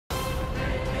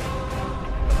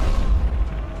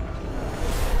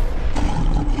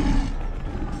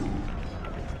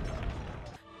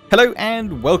Hello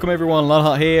and welcome everyone,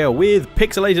 Lionheart here with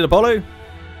Pixelated Apollo.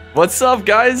 What's up,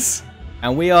 guys?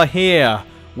 And we are here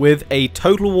with a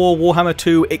Total War Warhammer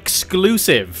 2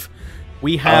 exclusive.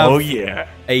 We have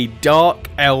a Dark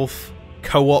Elf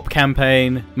co-op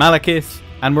campaign, Malekith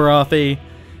and Morathi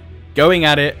going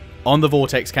at it on the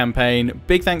Vortex campaign.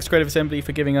 Big thanks to Creative Assembly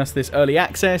for giving us this early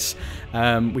access.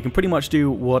 We can pretty much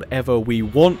do whatever we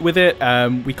want with it.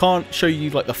 We can't show you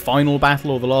like the final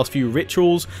battle or the last few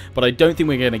rituals, but I don't think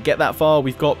we're going to get that far.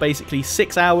 We've got basically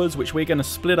 6 hours, which we're going to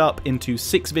split up into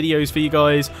 6 videos for you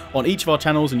guys on each of our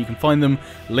channels, and you can find them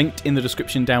linked in the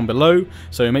description down below.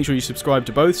 So make sure you subscribe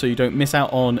to both so you don't miss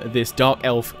out on this Dark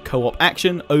Elf co-op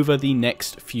action over the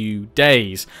next few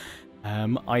days.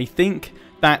 I think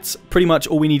that's pretty much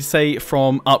all we need to say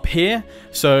from up here,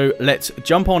 so let's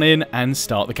jump on in and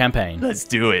start the campaign. Let's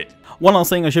do it. One last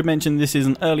thing I should mention, this is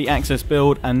an early access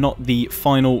build and not the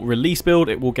final release build.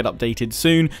 It will get updated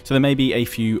soon, so there may be a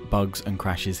few bugs and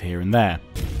crashes here and there.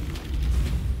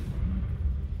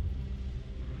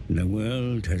 The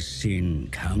world has seen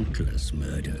countless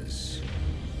murders,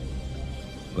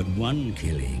 but one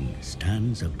killing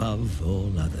stands above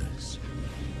all others.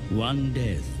 One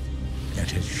death that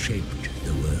has shaped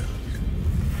the world.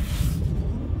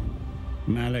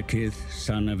 Malekith,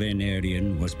 son of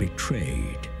Aenarion, was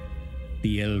betrayed.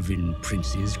 The Elven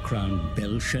princes crowned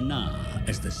Belshazzar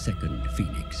as the second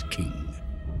Phoenix King.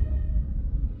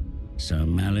 So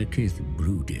Malekith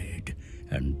brooded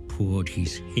and poured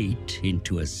his hate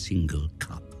into a single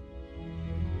cup.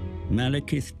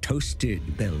 Malekith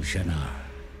toasted Belshazzar,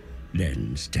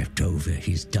 then stepped over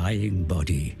his dying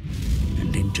body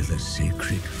and into the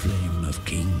sacred flame of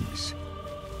kings.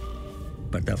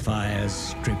 But the fires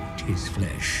stripped his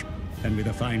flesh, and with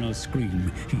a final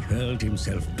scream, he hurled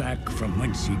himself back from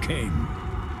whence he came.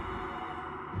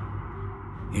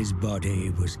 His body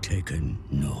was taken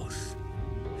north,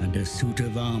 and a suit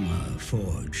of armor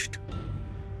forged.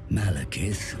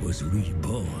 Malekith was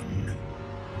reborn.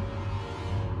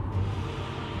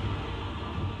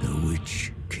 The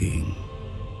Witch King,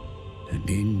 and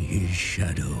in his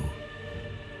shadow,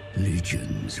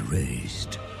 legions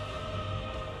raised.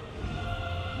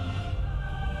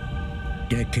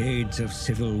 Decades of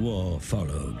civil war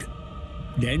followed.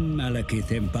 Then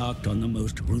Malekith embarked on the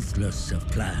most ruthless of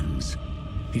plans.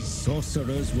 His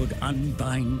sorcerers would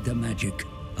unbind the magic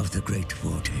of the Great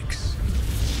Vortex.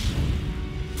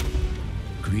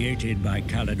 Created by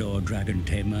Kalidor Dragon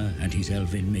Tamer and his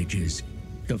elven mages,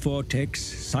 the Vortex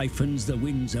siphons the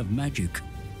winds of magic,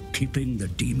 keeping the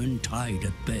demon tide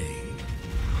at bay.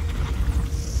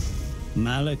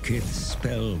 Malekith's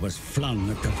spell was flung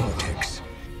at the Vortex,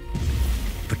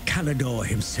 but Kalidor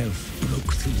himself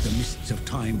broke through the mists of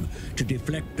time to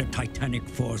deflect the titanic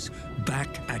force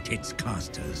back at its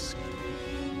casters.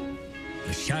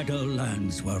 The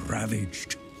Shadowlands were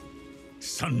ravaged,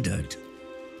 sundered.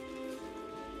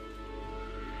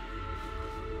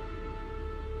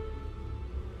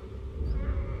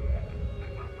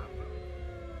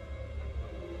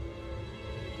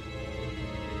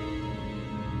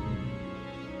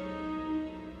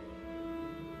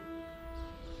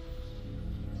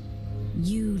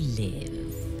 You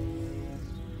live.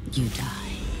 You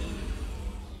die.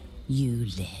 You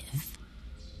live.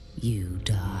 You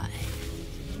die.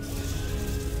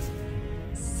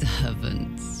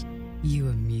 Servants, you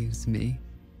amuse me.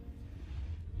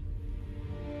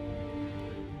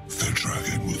 The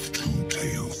dragon with 2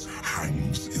 tails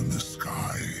hangs in the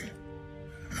sky,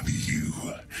 and you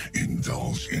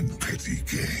indulge in petty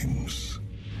games.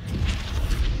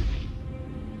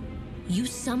 You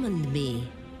summoned me,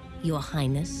 Your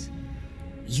Highness.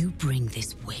 You bring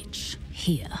this witch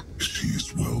here. She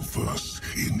is well versed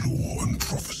in lore and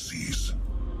prophecies.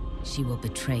 She will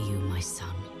betray you, my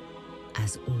son,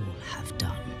 as all have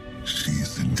done. She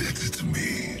is indebted to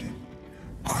me.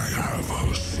 I have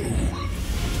her soul.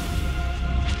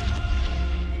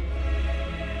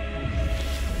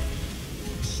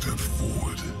 Step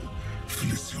forward,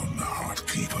 Felicion the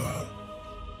Heartkeeper.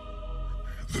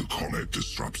 The comet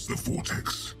disrupts the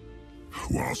vortex.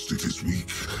 Whilst it is weak,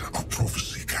 a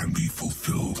prophecy can be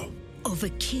fulfilled. Of a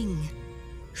king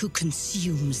who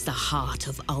consumes the heart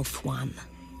of Ulthuan.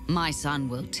 My son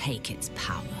will take its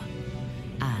power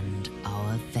and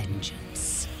our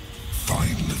vengeance.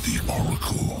 Find the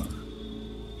Oracle.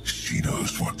 She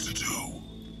knows what to do.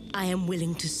 I am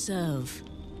willing to serve,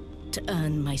 to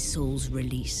earn my soul's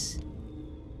release.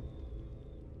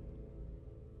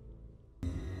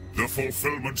 The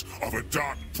fulfillment of a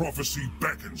dark prophecy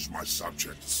beckons, my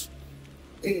subjects.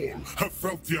 All have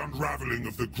felt the unraveling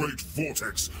of the great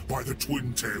vortex by the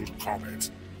twin-tailed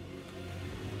comet.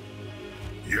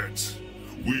 Yet,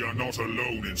 We are not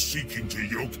alone in seeking to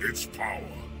yoke its power.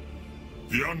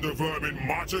 The undervermin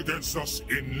march against us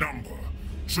in number,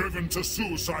 driven to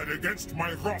suicide against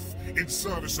my wrath in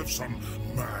service of some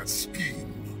mad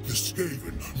scheme. The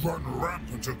Skaven run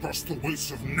rampant across the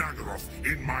wastes of Nagaroth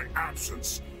in my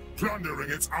absence, plundering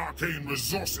its arcane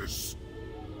resources.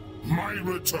 My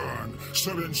return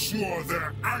shall ensure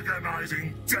their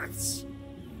agonizing deaths.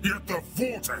 Yet the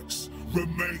Vortex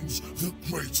remains the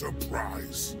greater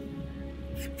prize.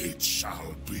 It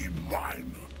shall be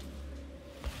mine.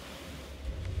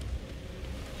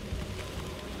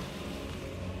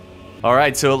 All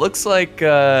right, so it looks like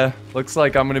I'm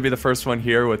gonna be the first one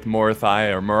here with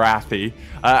Morathi or Morathi.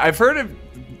 I've heard of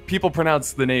people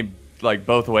pronounce the name like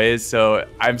both ways, so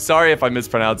I'm sorry if I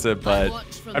mispronounce it, but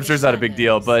I'm sure it's not a big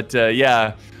deal. But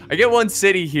yeah, I get one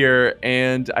city here,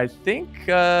 and I think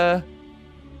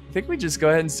we just go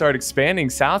ahead and start expanding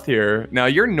south here. Now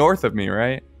you're north of me,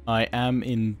 right? I am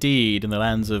indeed in the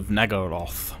lands of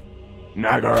Nagaroth.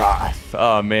 Nagaroth.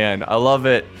 Oh man, I love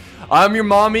it. I'm your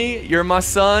mommy, you're my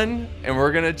son, and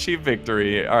we're gonna achieve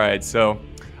victory. All right, so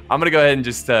I'm gonna go ahead and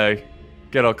just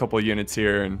get a couple units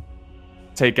here and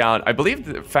take out, I believe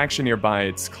the faction nearby,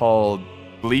 it's called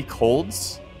Bleak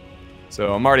Holds.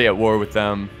 So I'm already at war with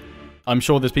them. I'm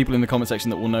sure there's people in the comment section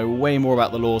that will know way more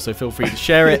about the lore, so feel free to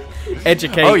share it,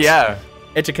 educate. Oh yeah.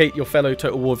 Educate your fellow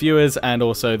Total War viewers, and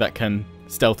also that can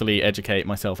stealthily educate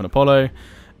myself and Apollo.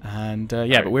 And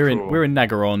yeah, but we're in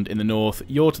Nagaroth in the north.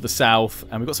 You're to the south,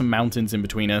 and we've got some mountains in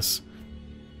between us.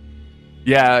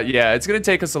 Yeah, it's gonna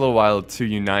take us a little while to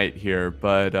unite here,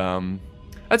 but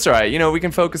that's all right. You know, we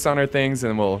can focus on our things,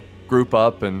 and we'll group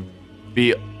up and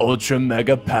be ultra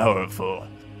mega powerful.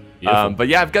 But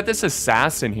yeah, I've got this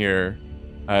assassin here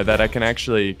that I can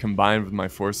actually combine with my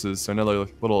forces. So another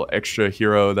little extra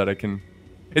hero that I can.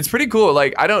 It's pretty cool.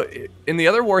 Like, in the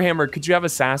other Warhammer, could you have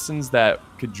assassins that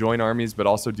could join armies but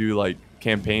also do like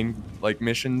campaign like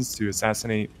missions to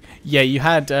assassinate? Yeah, you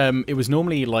had it was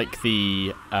normally like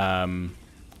the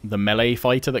melee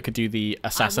fighter that could do the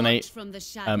assassinate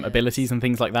abilities and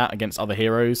things like that against other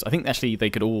heroes. I think actually they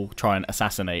could all try and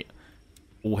assassinate.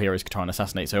 All heroes could try and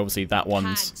assassinate. So obviously that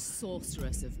one's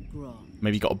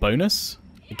maybe got a bonus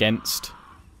against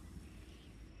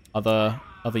other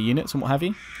units and what have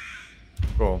you.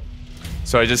 Cool.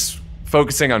 So I just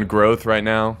focusing on growth right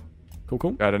now.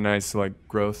 Cool. Got a nice like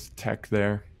growth tech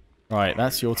there. Right,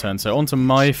 that's your turn. So on to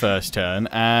my first turn,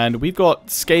 and we've got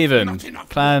Skaven,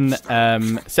 Clan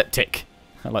Septic.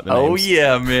 I like the names. Oh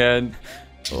yeah, man.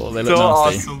 Oh, they look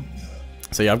nasty. Awesome.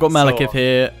 So yeah, I've got Malekith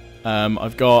here.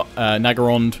 I've got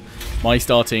Nagaroth, my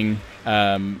starting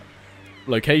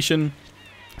location,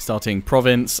 starting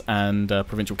province and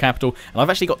provincial capital, and I've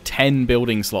actually got 10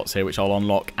 building slots here, which I'll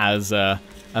unlock as I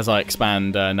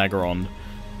expand Nagaroth.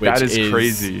 That is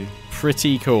crazy.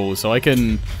 Pretty cool. So I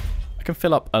can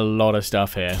fill up a lot of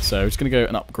stuff here. So I'm just going to go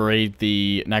and upgrade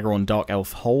the Nagaroth Dark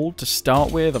Elf Hold to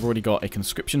start with. I've already got a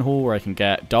conscription hall where I can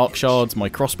get Dark Shards, my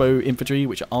crossbow infantry,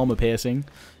 which are armor piercing,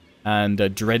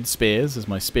 and Dread Spears as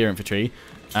my spear infantry.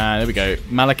 And there we go.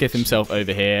 Malekith himself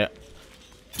over here.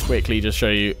 Quickly just show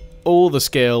you all the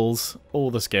skills.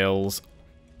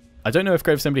 I don't know if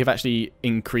Grave Assembly have actually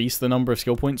increased the number of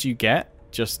skill points you get.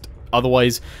 Just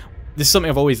otherwise, this is something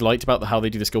I've always liked about how they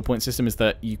do the skill point system, is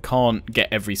that you can't get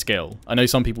every skill. I know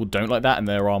some people don't like that, and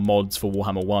there are mods for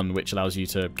Warhammer 1 which allows you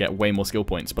to get way more skill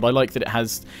points, but I like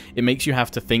that it makes you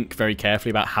have to think very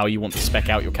carefully about how you want to spec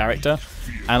out your character,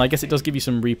 and I guess it does give you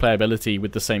some replayability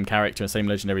with the same character and same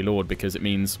legendary lord, because it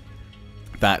means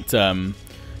that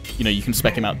you know, you can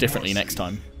spec him out differently next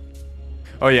time.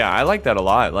 Oh yeah, I like that a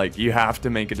lot. Like, you have to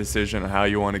make a decision on how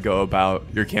you want to go about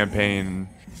your campaign.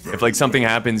 If like something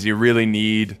happens, you really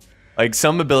need like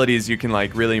some abilities you can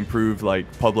like really improve,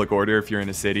 like public order if you're in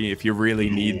a city. If you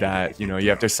really need that, you know, you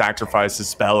have to sacrifice a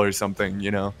spell or something, you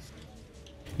know.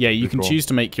 Yeah, you can choose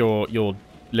to make your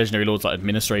legendary lords like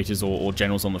administrators or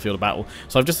generals on the field of battle.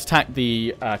 So I've just attacked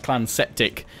the Clan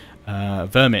Septic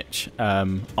Vermich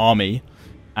army.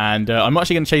 And I'm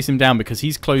actually going to chase him down because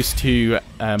he's close to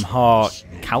Har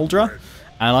Caldra,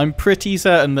 and I'm pretty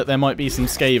certain that there might be some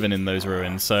Skaven in those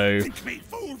ruins. So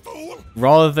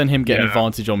rather than him getting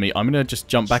advantage on me, I'm going to just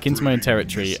jump back into my own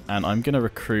territory, and I'm going to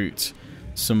recruit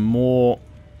some more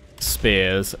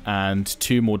spears and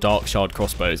 2 more Dark Shard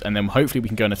crossbows, and then hopefully we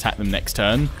can go and attack them next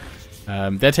turn.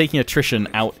 They're taking attrition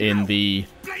out in the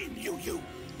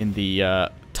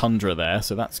tundra there,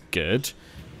 so that's good.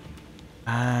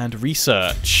 And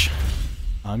research.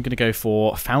 I'm going to go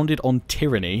for Founded on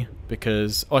Tyranny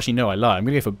because... Oh, actually, no, I lie. I'm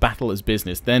going to go for Battle as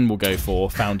Business. Then we'll go for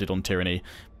Founded on Tyranny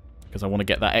because I want to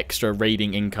get that extra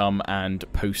raiding income and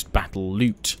post-battle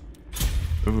loot.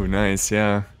 Ooh, nice,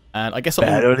 yeah. And I guess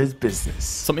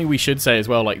something we should say as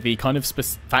well, like the kind of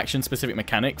faction-specific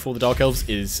mechanic for the Dark Elves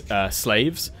is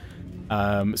slaves.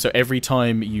 So every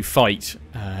time you fight,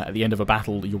 at the end of a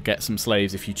battle, you'll get some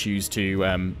slaves if you choose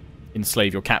to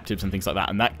enslave your captives and things like that.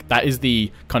 And that is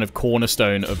the kind of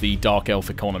cornerstone of the Dark Elf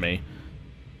economy.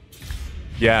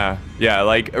 Yeah,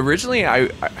 like originally I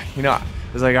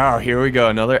was like, oh, here we go,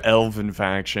 another elven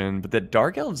faction. But the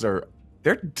Dark Elves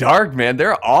they're dark, man.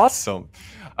 They're awesome.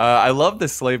 I love the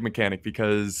slave mechanic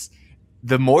because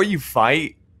the more you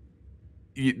fight,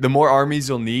 the more armies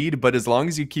you'll need. But as long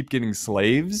as you keep getting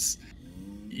slaves,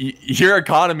 your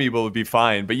economy will be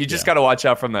fine. But you just got to watch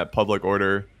out from that public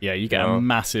order. Yeah, you get a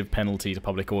massive penalty to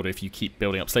public order if you keep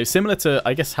building up slaves. Similar to,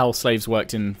 I guess, how slaves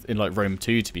worked in like Rome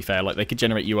 2, to be fair. Like, they could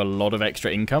generate you a lot of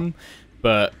extra income,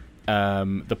 but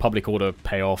the public order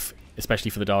payoff,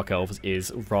 especially for the Dark Elves,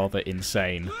 is rather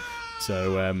insane.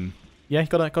 So, yeah,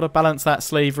 gotta balance that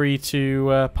slavery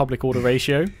to public order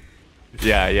ratio.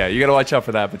 Yeah, you gotta watch out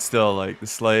for that, but still, like, the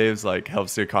slaves, like,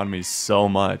 helps the economy so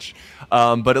much.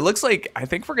 But it looks like, I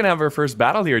think we're gonna have our first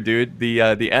battle here, dude.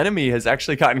 The enemy has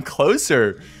actually gotten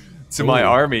closer to my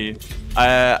army.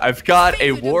 I've got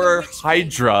a War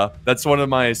Hydra. That's one of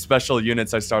my special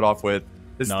units I start off with.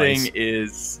 This thing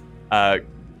is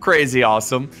crazy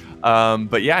awesome.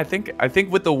 But yeah, I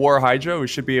think with the War Hydra, we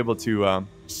should be able to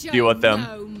deal with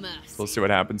them. We'll see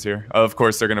what happens here. Oh, of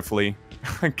course, they're gonna flee.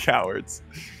 Cowards.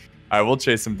 All right, we'll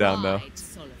chase them down, though.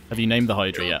 Have you named the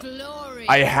Hydra yet?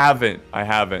 I haven't.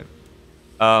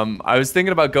 I was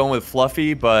thinking about going with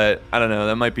Fluffy, but I don't know.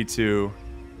 That might be too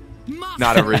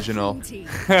not original.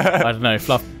 I don't know.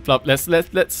 Fluff.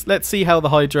 Let's see how the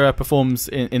Hydra performs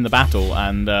in the battle,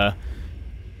 and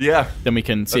yeah, then we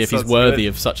can see if he's worthy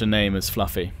of such a name as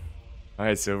Fluffy. All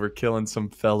right, so we're killing some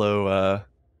fellow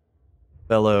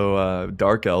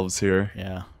Dark Elves here.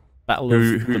 Yeah, Battle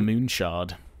of the Moon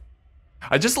Shard.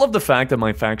 I just love the fact that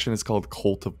my faction is called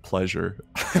Cult of Pleasure.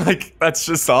 Like, that's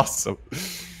just awesome.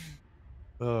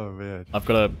 Oh, man.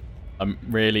 I'm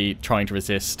really trying to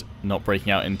resist not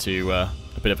breaking out into a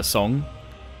bit of a song.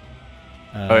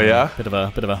 Oh, yeah? Bit of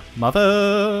a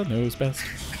mother knows best.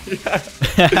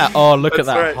 Yeah. Oh, look at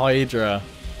that Hydra.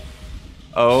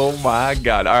 Oh, my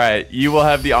God. All right. You will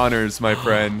have the honors, my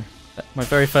friend. My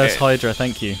very first Hydra,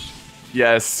 thank you.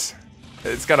 Yes.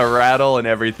 It's got a rattle and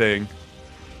everything.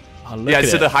 Oh, yeah,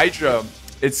 so the Hydra,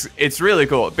 it's really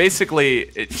cool. Basically,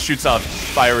 it shoots out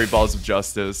fiery balls of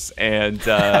justice, and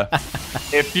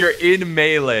if you're in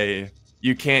melee,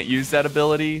 you can't use that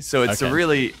ability. So it's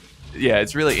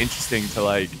it's really interesting to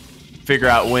like figure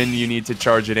out when you need to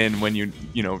charge it in, when you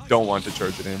don't want to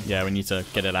charge it in. Yeah, we need to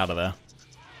get it out of there.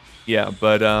 Yeah,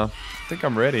 but I think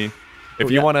I'm ready.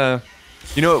 If you want to,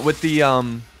 with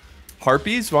the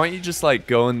harpies, why don't you just like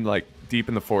go and like deep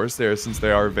in the forest there, since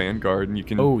they are vanguard, and you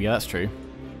can. Oh yeah, that's true.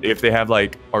 If they have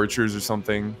like archers or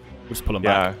something, we'll just pull them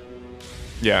back.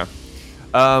 Yeah.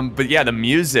 But yeah, the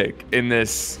music in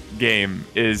this game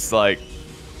is like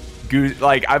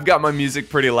I've got my music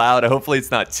pretty loud. Hopefully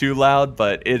it's not too loud,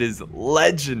 but it is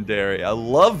legendary. I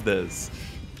love this.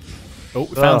 Oh,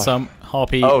 we found some.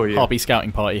 Harpy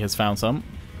scouting party has found some.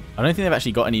 I don't think they've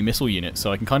actually got any missile units,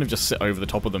 so I can kind of just sit over the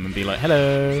top of them and be like,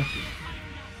 hello.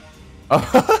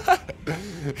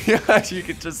 Yeah, you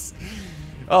could just.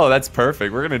 Oh, that's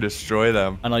perfect. We're gonna destroy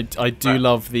them. And I do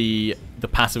love the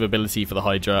passive ability for the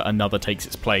Hydra. Another takes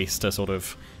its place to sort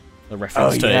of a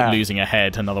reference to it losing a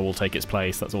head. Another will take its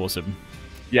place. That's awesome.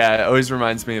 Yeah, it always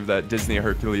reminds me of that Disney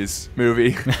Hercules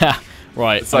movie.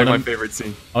 Right. It's like my favorite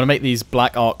scene. I want to make these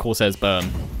Black Ark Corsairs burn.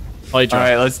 Hydra. All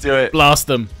right, let's do it. Blast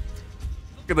them.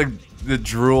 Look at the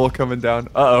drool coming down.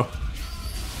 Uh-oh.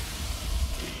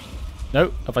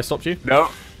 No, have I stopped you? No.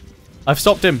 I've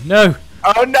stopped him. No.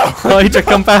 Oh no! Hydra,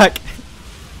 come back!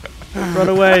 Run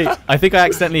away! I think I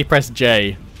accidentally pressed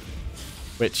J,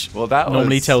 which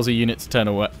normally tells a unit to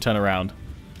turn around.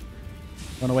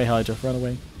 Run away, Hydra! Run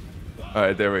away! All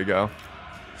right, there we go.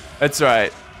 That's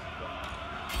right.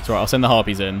 It's alright. I'll send the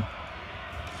harpies in.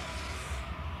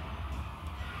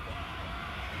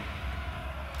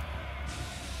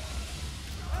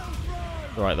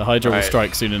 Alright, the Hydra will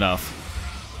strike soon enough.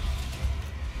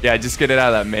 Yeah, just get it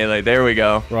out of that melee. There we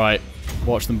go. Right.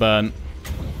 Watch them burn.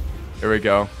 There we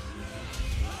go.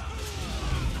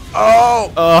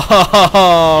 Oh!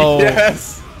 Oh!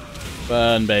 Yes!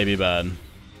 Burn, baby, burn.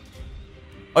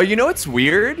 Oh, you know what's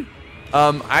weird?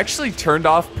 I actually turned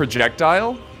off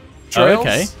projectile trails. Oh,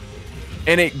 okay.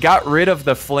 And it got rid of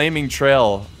the flaming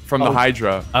trail from the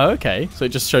Hydra. Oh, okay. So it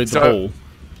just showed the ball.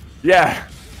 Yeah.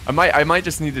 I might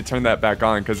just need to turn that back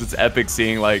on, because it's epic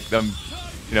seeing like them,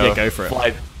 yeah, go for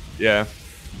it. Yeah.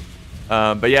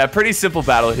 But yeah, pretty simple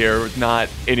battle here, not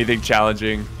anything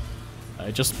challenging.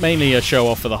 Just mainly a show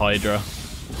off for the Hydra.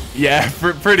 Yeah,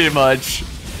 pretty much.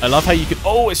 I love how you can...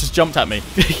 Oh, it's just jumped at me.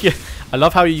 Yeah. I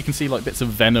love how you can see like bits of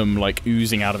venom like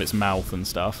oozing out of its mouth and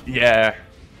stuff. Yeah.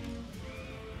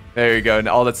 There you go. And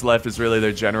all that's left is really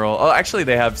their general. Oh, actually,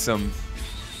 they have some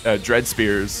dread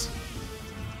spears.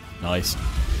 Nice.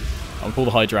 I'll pull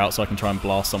the Hydra out so I can try and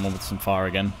blast someone with some fire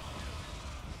again.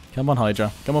 Come on,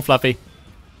 Hydra. Come on, Fluffy.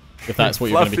 If that's what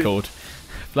you're going to be called.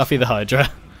 Fluffy the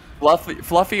Hydra.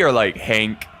 Fluffy or like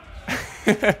Hank.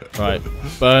 Right.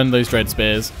 Burn those dread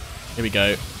spears. Here we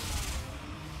go.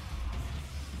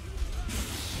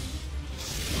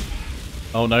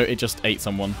 Oh no, it just ate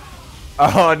someone.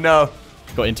 Oh no.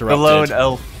 Got interrupted. The lone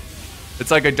elf.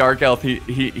 It's like a dark elf.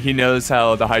 He knows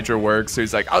how the Hydra works, so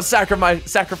he's like, I'll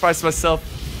sacrifice myself.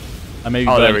 I may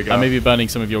be burning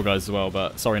some of your guys as well,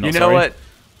 but sorry, not sorry. You know what?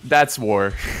 That's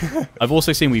war. I've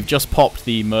also seen we've just popped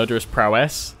the Murderous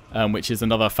Prowess, which is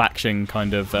another faction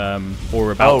kind of, or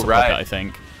we're about to pop it, I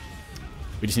think.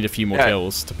 We just need a few more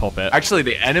kills to pop it. Actually,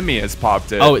 the enemy has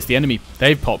popped it. Oh, it's the enemy.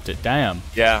 They've popped it. Damn.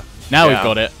 Yeah. Now we've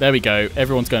got it. There we go.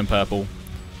 Everyone's going purple.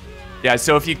 Yeah,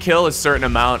 so if you kill a certain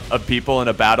amount of people in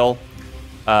a battle,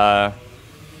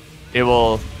 it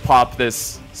will pop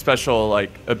this special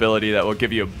like ability that will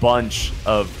give you a bunch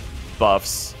of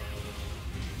buffs.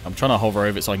 I'm trying to hover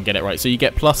over it so I can get it right. So you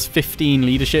get plus 15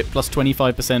 leadership, plus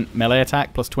 25% melee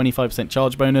attack, plus 25%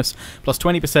 charge bonus, plus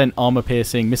 20% armor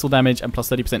piercing, missile damage, and plus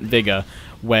 30% vigor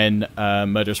when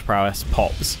Murderous Prowess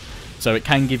pops. So it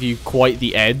can give you quite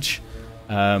the edge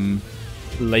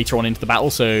later on into the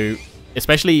battle. So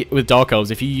especially with Dark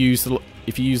Elves, if you use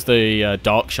the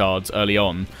Dark Shards early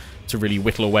on to really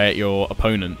whittle away at your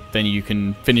opponent, then you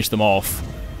can finish them off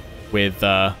with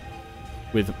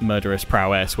Murderous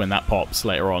Prowess when that pops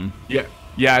later on.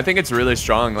 Yeah, I think it's really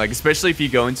strong. Like especially if you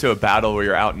go into a battle where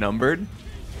you're outnumbered,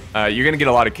 you're gonna get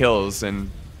a lot of kills,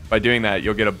 and by doing that,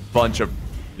 you'll get a bunch of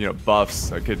buffs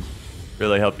that could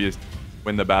really help you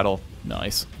win the battle.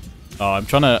 Nice. Oh, I'm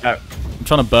trying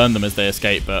to burn them as they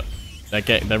escape, but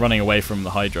they're running away from the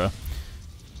Hydra.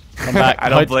 Come back. I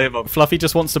don't blame them. Fluffy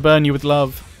just wants to burn you with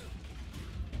love.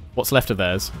 What's left of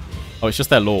theirs? Oh, it's just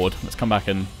their lord. Let's come back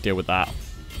and deal with that.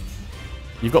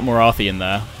 You've got Morathi in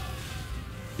there.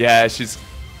 Yeah, she's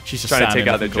just trying to take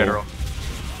out the general.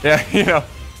 Yeah,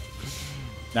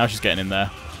 Now she's getting in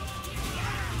there.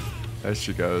 There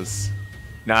she goes.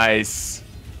 Nice.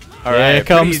 All right, here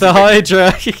comes the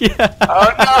Hydra. Yeah.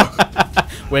 Oh no!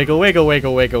 Wiggle, wiggle,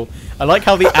 wiggle, wiggle. I like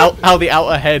how the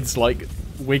outer heads like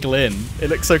wiggle in. It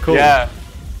looks so cool. Yeah,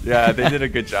 they did a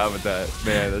good job with that.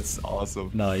 Man, that's awesome.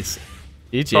 Nice.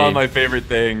 GG. It's probably my favorite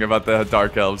thing about the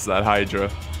Dark Elves, that Hydra.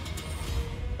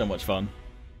 So much fun.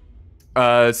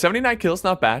 79 kills,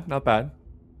 not bad, not bad.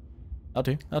 I'll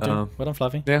do. Well done,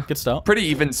 Fluffy. Yeah, good start. Pretty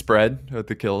even spread with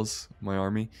the kills, my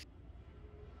army.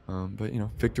 But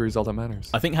victory is all that matters.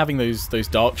 I think having those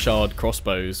Dark Shard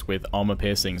crossbows with armor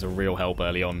piercing is a real help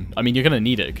early on. I mean, you're gonna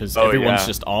need it because everyone's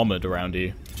just armored around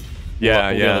you. Yeah,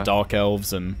 all the other Dark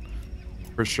Elves and.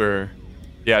 For sure.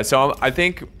 Yeah, so I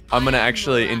think I'm gonna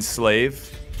actually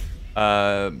enslave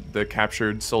the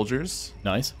captured soldiers.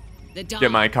 Nice.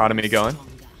 Get my economy going.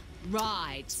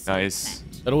 Nice.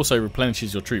 That also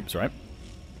replenishes your troops, right?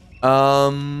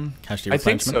 I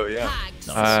think so, yeah.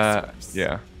 Nice.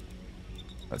 Yeah.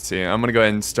 Let's see. I'm gonna go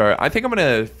ahead and start. I think I'm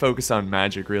gonna focus on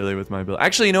magic really with my build.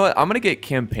 Actually, you know what? I'm gonna get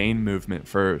campaign movement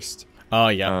first. Oh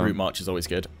yeah, route march is always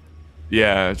good.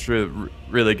 Yeah, it's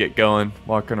really get going,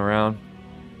 walking around.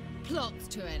 Plots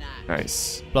to enact.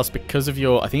 Nice. Plus, because of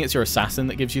I think it's your assassin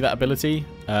that gives you that ability.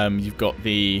 You've got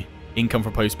the income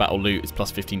from post-battle loot is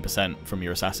plus 15% from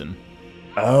your assassin.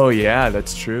 Oh yeah,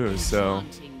 that's true. So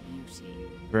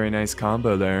very nice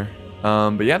combo there.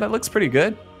 But yeah, that looks pretty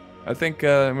good. I think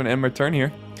I'm gonna end my turn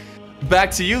here.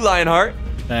 Back to you, Lionheart.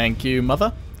 Thank you,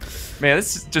 Mother. Man,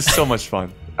 this is just so much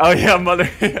fun. Oh yeah, Mother.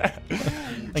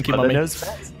 Thank you, Mummy.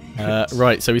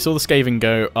 Right, so we saw the Skaven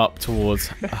go up towards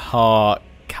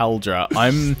Caldra.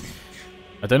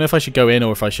 I don't know if I should go in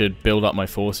or if I should build up my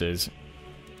forces.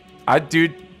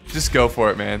 Dude, just go for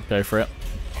it, man. Go for it.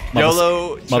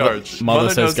 YOLO charge. Mother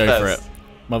says go for it.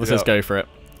 Mother says go for it.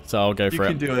 So I'll go for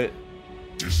it. You can do it.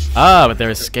 Ah, but there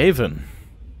is Skaven.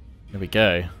 There we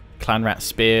go. Clan rat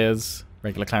spears,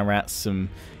 regular clan rats, some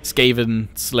Skaven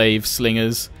slave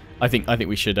slingers. I think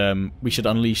we should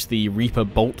unleash the Reaper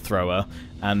bolt thrower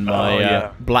and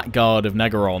my Blackguard of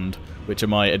Nagarond, which are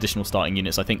my additional starting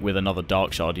units. I think with another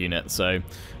Dark Shard unit. So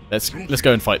let's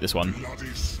go and fight this one.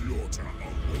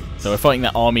 So we're fighting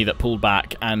that army that pulled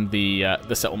back and the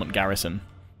settlement garrison.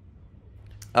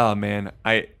 Oh man,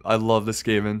 I love the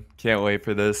Skaven. Can't wait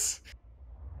for this.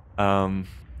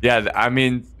 Yeah, I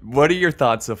mean, what are your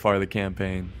thoughts so far of the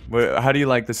campaign? How do you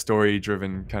like the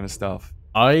story-driven kind of stuff?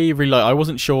 I really like. I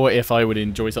wasn't sure if I would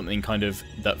enjoy something kind of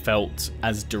that felt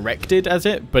as directed as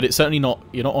it, but it's certainly not.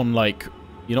 You're not on like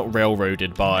you're not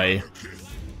railroaded by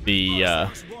the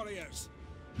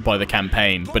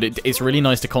campaign. But it's really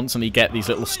nice to constantly get these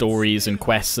little stories and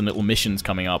quests and little missions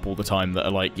coming up all the time that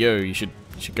are like, yo, you should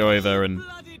go over and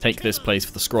take this place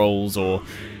for the scrolls or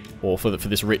for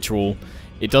this ritual.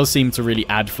 It does seem to really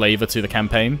add flavor to the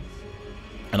campaign,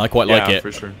 and I quite like it.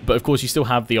 For sure. But of course, you still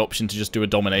have the option to just do a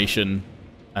domination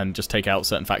and just take out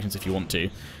certain factions if you want to.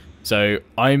 So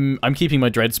I'm keeping my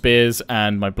Dread Spears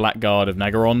and my Blackguard of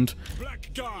Nagarond,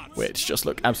 which just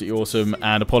look absolutely awesome.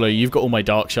 And Apollo, you've got all my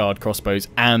Dark Shard crossbows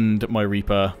and my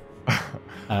Reaper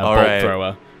bolt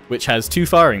thrower, which has 2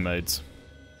 firing modes.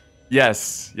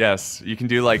 Yes, yes. You can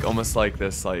do like almost like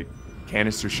this like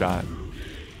canister shot.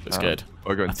 That's good.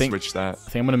 Or go and switch that. I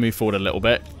think I'm going to move forward a little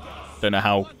bit. Don't know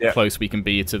how close we can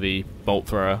be to the bolt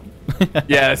thrower.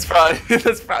 Yeah, that's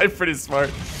probably pretty smart.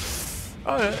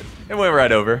 Oh, it went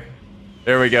right over.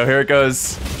 There we go. Here it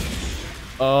goes.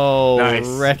 Oh, nice.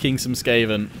 Wrecking some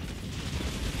Skaven.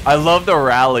 I love the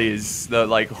rallies, the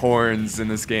like horns in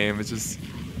this game. It's just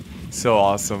so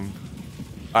awesome.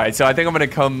 All right, so I think I'm gonna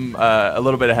come a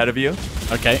little bit ahead of you.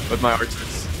 Okay. With my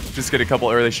archers. Just get a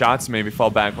couple early shots, maybe fall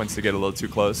back once they get a little too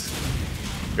close.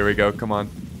 Here we go. Come on.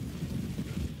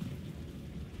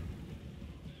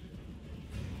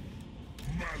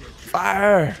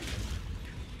 Fire!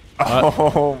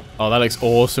 Oh, that looks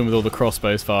awesome with all the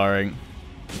crossbows firing.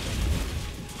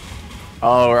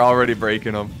 Oh, we're already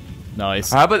breaking them.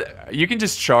 Nice. How about you can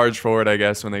just charge forward, I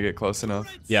guess, when they get close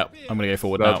enough. Yep, I'm gonna go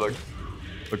forward now.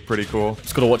 Look pretty cool.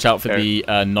 Just gotta watch out for the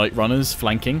Night Runners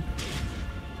flanking.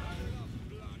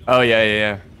 Oh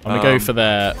yeah. I'm gonna go for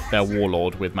their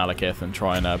Warlord with Malekith and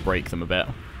try and break them a bit.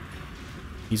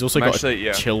 He's also got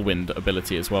a Chill Wind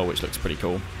ability as well, which looks pretty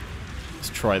cool. Let's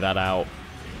try that out.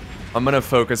 I'm gonna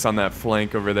focus on that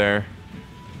flank over there.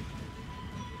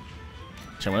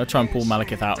 So I'm gonna try and pull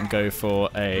Malekith out and go for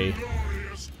and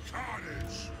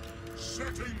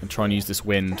try and use this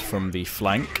wind from the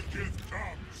flank.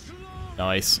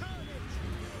 Nice.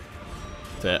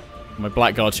 That's it. My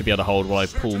Blackguard should be able to hold while I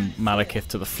pull Malekith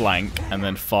to the flank and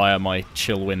then fire my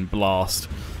Chill Wind Blast.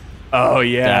 Oh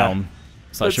yeah. Down.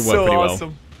 So that should work pretty well.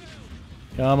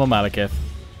 Come on, Malekith.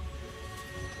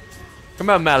 Come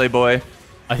on, Mally boy.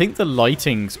 I think the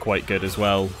lighting's quite good as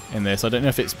well in this. I don't know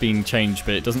if it's been changed,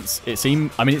 but it doesn't. It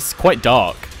seem. I mean, it's quite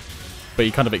dark, but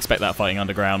you kind of expect that fighting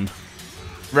underground.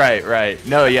 Right.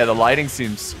 No, yeah, the lighting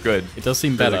seems good. It does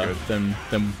seem better than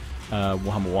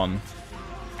Warhammer 1.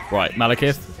 Right,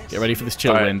 Malekith, get ready for this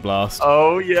Chill Wind Blast.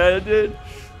 Oh yeah, it did.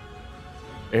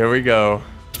 Here we go.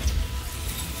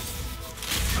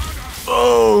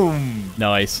 Boom!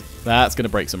 Nice. That's gonna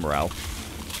break some morale.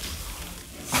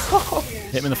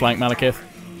 Hit him in the flank, Malekith.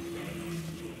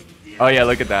 Oh yeah,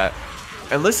 look at that.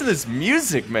 And listen to this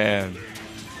music, man.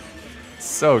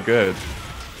 So good.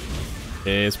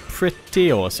 It is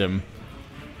pretty awesome.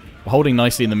 We're holding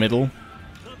nicely in the middle.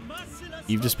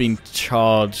 You've just been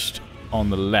charged on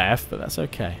the left, but that's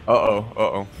okay.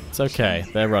 Uh-oh. It's okay.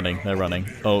 They're running.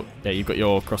 Oh, yeah, you've got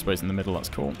your crossbows in the middle. That's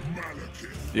cool.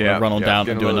 Yeah. Run on down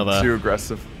and do another. Too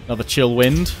aggressive. Another Chill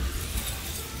Wind.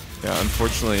 Yeah,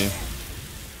 unfortunately.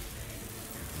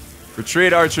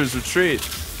 Retreat, archers, retreat.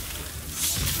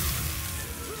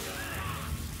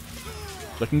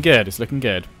 Looking good. It's looking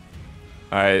good.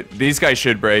 All right, these guys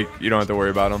should break. You don't have to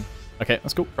worry about them. Okay,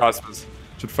 that's cool. Crossbows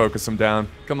should focus them down.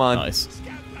 Come on. Nice.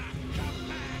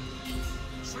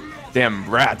 Damn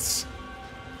rats.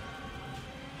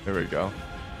 There we go.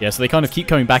 Yeah, so they kind of keep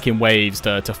coming back in waves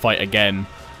to fight again.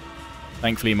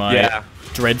 Thankfully, my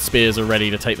Dread Spears are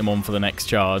ready to take them on for the next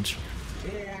charge.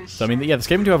 So, I mean, yeah, the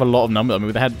Skaven do have a lot of number. I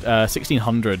mean, they had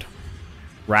 1,600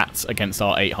 rats against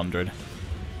our 800.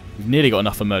 We've nearly got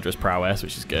enough for Murderous Prowess,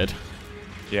 which is good.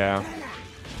 Yeah.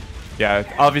 Yeah,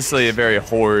 obviously a very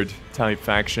horde-type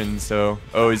faction, so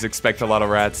always expect a lot of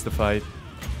rats to fight.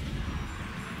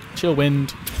 Chill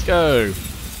Wind, go!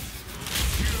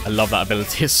 I love that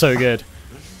ability, it's so good.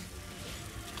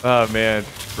 Oh, man.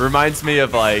 Reminds me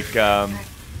of, like, you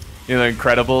know,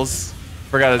 Incredibles.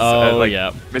 Forgot his, like,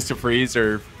 Mr. Freeze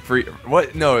or Free...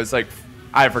 What? No, it's like...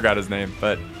 I forgot his name,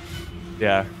 but...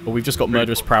 Yeah. Well, we've just got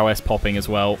Murderous Prowess popping as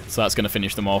well, so that's going to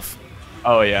finish them off.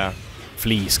 Oh, yeah.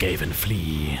 Flee, Skaven,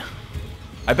 flee.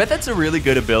 I bet that's a really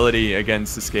good ability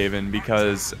against the Skaven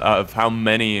because of how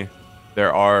many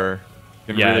there are.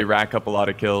 You can really rack up a lot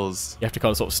of kills. You have to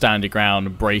kind of sort of stand your ground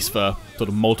and brace for sort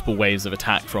of multiple waves of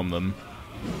attack from them.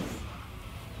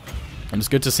 And it's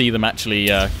good to see them actually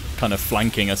kind of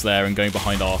flanking us there and going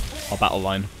behind our battle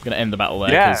line. I'm going to end the battle there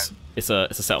because it's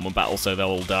a settlement battle, so they'll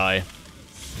all die.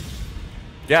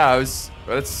 Yeah,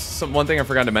 that's one thing I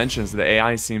forgot to mention is the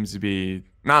AI seems to be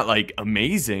not like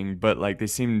amazing, but like they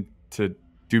seem to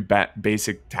do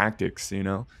basic tactics, you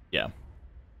know? Yeah.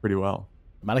 Pretty well.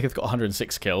 Malekith got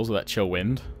 106 kills with that chill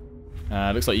wind.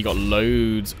 Looks like you got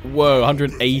loads. Whoa,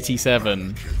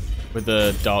 187 with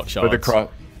the dark shards. With the cross.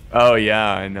 Oh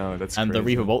yeah, I know. That's and crazy. the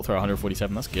Reaper Bolt Thrower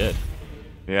 147. That's good.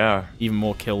 Yeah. Even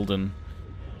more killed and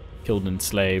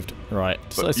enslaved. Right.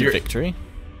 Decisive victory.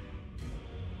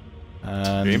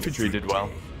 The infantry did well.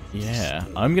 Yeah,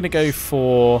 I'm gonna go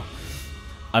for.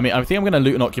 I think I'm gonna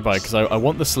loot and occupy because I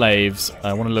want the slaves.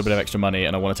 I want a little bit of extra money,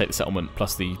 and I want to take the settlement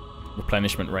plus the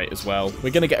replenishment rate as well.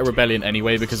 We're gonna get a rebellion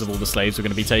anyway because of all the slaves we're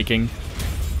gonna be taking.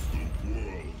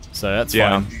 So that's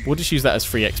fine. We'll just use that as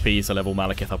free XP to level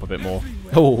Malekith up a bit more.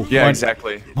 Oh, yeah,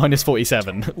 exactly. Minus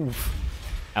 47. Oof.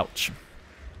 Ouch.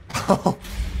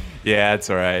 Yeah, it's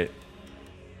all right.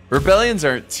 Rebellions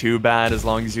aren't too bad as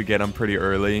long as you get them pretty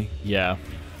early. Yeah.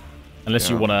 Unless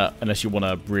you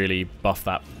wanna really buff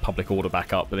that public order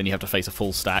back up, but then you have to face a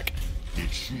full stack.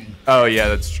 Oh yeah,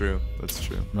 that's true. That's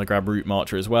true. I'm gonna grab Root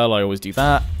Marcher as well. I always do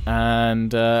that.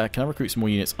 And can I recruit some more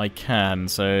units? I can.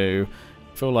 So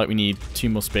I feel like we need 2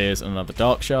 more spears and another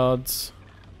dark shards.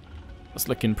 That's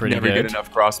looking pretty good. Never get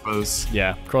enough crossbows.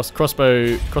 Yeah,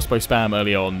 crossbow spam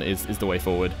early on is the way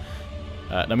forward.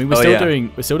 I mean, we're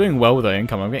still doing well with our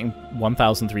income. I'm getting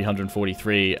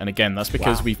 1,343, and again, that's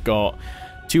because we've got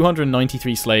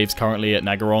 293 slaves currently at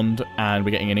Nagarond, and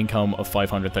we're getting an income of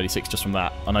 536 just from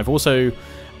that. And I've also,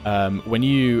 when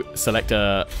you select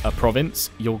a province,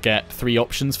 you'll get 3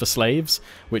 options for slaves,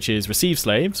 which is receive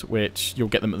slaves, which you'll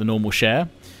get them at the normal share,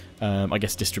 I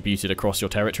guess distributed across your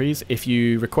territories. If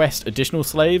you request additional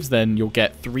slaves, then you'll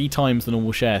get 3 times the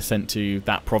normal share sent to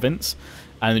that province.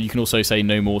 And then you can also say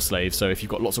no more slaves. So if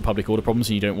you've got lots of public order problems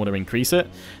and you don't want to increase it,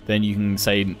 then you can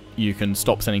say you can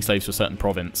stop sending slaves to a certain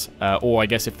province. Or I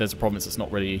guess if there's a province that's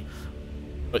not really,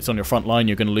 it's on your front line,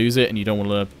 you're going to lose it, and you don't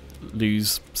want to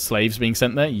lose slaves being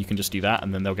sent there, you can just do that,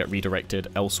 and then they'll get redirected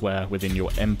elsewhere within your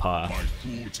empire.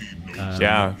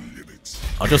 Yeah.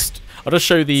 I'll just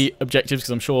show the objectives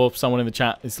because I'm sure someone in the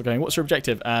chat is going, "What's your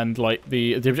objective?" And like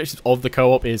the objective of the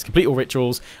co-op is complete all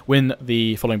rituals, win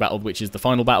the following battle, which is the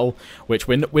final battle, which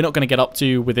we're not going to get up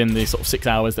to within the sort of 6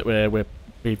 hours that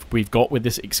we've got with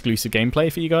this exclusive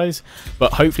gameplay for you guys.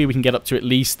 But hopefully we can get up to at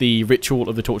least the ritual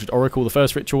of the Tortured Oracle, the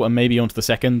first ritual, and maybe onto the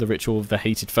second, the ritual of the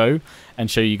Hated Foe, and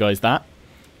show you guys that.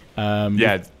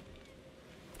 Yeah.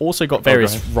 Also got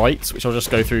various rites, which I'll just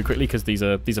go through quickly because these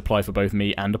apply for both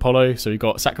me and Apollo. So we've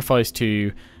got sacrifice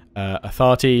to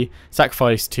Atharti,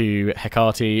 sacrifice to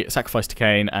Hecate, sacrifice to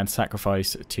Cain, and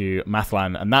sacrifice to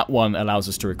Mathlan. And that one allows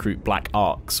us to recruit Black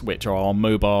Arcs, which are our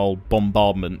mobile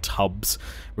bombardment hubs,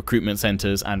 recruitment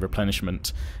centers, and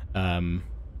replenishment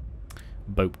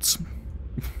boats.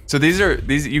 So these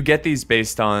you get these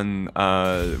based on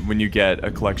when you get a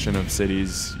collection of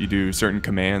cities, you do certain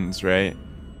commands, right?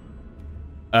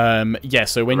 Yeah,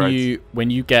 so when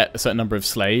you get a certain number of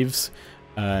slaves,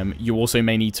 you also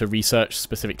may need to research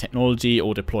specific technology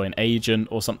or deploy an agent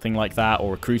or something like that,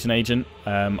 or recruit an agent.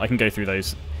 I can go through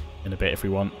those in a bit if we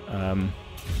want. In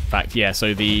fact, yeah,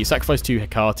 so the sacrifice to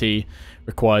Hecate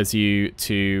requires you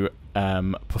to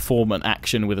perform an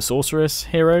action with a sorceress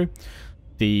hero.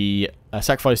 The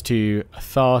sacrifice to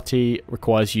Atharti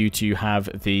requires you to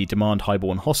have the demand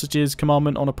highborn hostages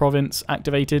commandment on a province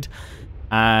activated,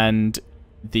 and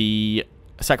the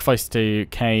sacrifice to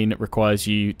Cain requires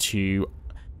you to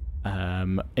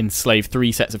enslave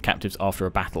 3 sets of captives after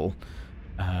a battle.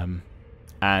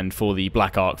 And for the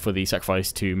Black Ark, for the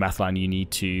sacrifice to Mathlan, you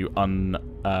need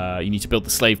to build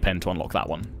the slave pen to unlock that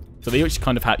one. So they each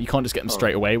kind of you can't just get them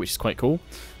straight away, which is quite cool.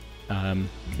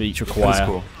 They each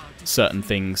require certain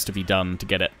things to be done to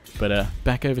get it. But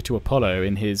back over to Apollo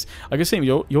in his, I guess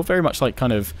you're very much like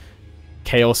kind of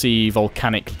chaosy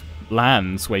volcanic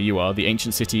lands where you are, the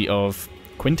ancient city of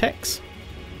Quintex.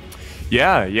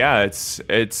 Yeah,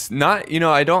 it's not,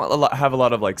 I don't have a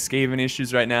lot of like Skaven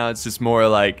issues right now. It's just more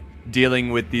like dealing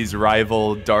with these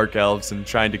rival Dark Elves and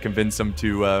trying to convince them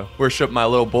to worship my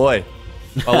little boy,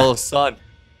 my little son.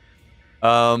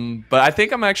 But I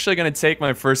think I'm actually going to take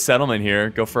my first settlement here,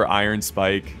 go for Iron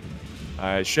Spike.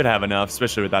 I should have enough,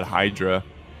 especially with that Hydra.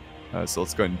 So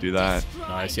let's go ahead and do that.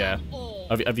 Nice, yeah.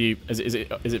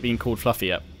 Is it being called Fluffy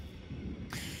yet?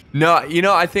 No,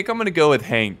 I think I'm gonna go with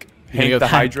Hank. Hank the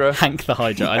Hydra. Hank the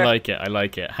Hydra. I like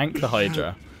it. Hank the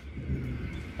Hydra.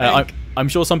 I'm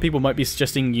sure some people might be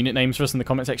suggesting unit names for us in the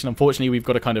comment section. Unfortunately, we've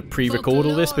got to kind of pre-record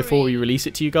all this before we release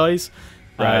it to you guys.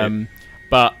 Right.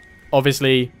 But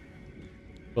obviously,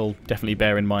 we'll definitely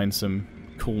bear in mind some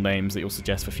cool names that you'll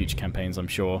suggest for future campaigns, I'm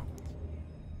sure.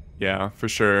 Yeah, for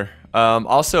sure.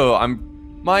 Also,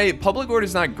 my public order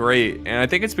is not great, and I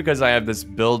think it's because I have this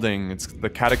building. It's the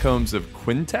Catacombs of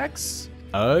Quintex.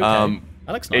 Okay.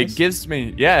 That looks nice. It gives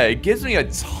me a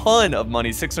ton of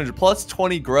money, 600 plus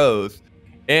 20 growth,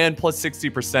 and plus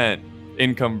 60%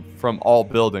 income from all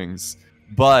buildings.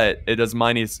 But it does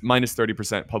minus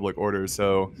 30% public order,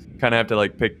 so kind of have to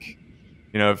like pick.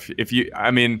 You know, if you,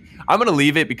 I mean, I'm gonna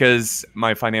leave it because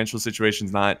my financial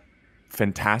situation's not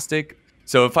fantastic.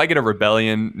 So if I get a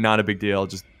rebellion, not a big deal. I'll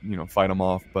just, you know, fight them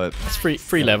off. But it's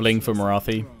free leveling for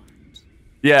Marathi.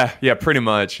 Yeah, pretty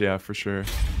much. Yeah, for sure.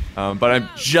 But I'm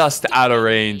just out of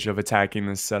range of attacking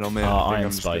this settlement.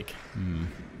 Iron Spike.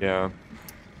 Yeah.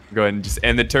 Go ahead and just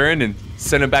end the turn and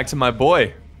send it back to my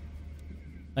boy.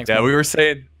 Thanks, yeah, man. we were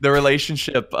saying the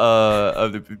relationship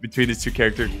between these two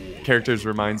characters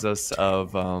reminds us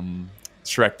of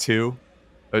Shrek 2,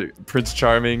 Prince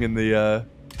Charming and the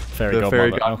Fairy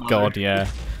Godmother. Oh God, yeah.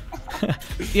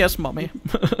 Yes, mommy.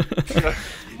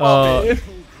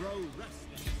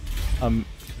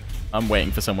 I'm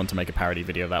waiting for someone to make a parody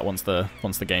video of that once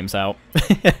the game's out.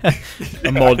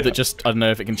 A mod that just, I don't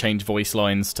know if it can change voice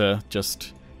lines to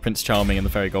just Prince Charming and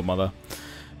the Fairy Godmother.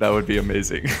 That would be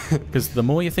amazing. Because the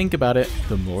more you think about it,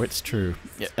 the more it's true.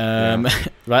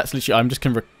 That's literally, I'm just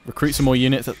going to recruit some more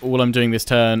units. That's all I'm doing this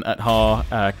turn at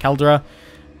Caldera.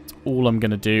 That's all I'm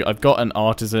going to do. I've got an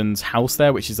artisan's house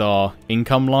there, which is our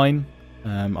income line,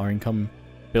 our income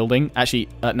building. Actually,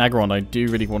 at Nagaron, I do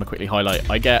really want to quickly highlight,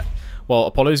 well,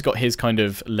 Apollo's got his kind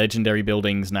of legendary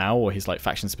buildings now, or his like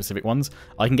faction-specific ones.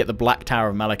 I can get the Black Tower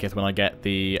of Malekith when I get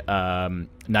the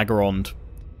Nagaron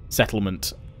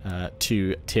settlement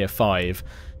to tier 5,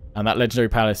 and that legendary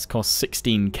palace costs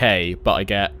 16k, but I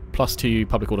get +2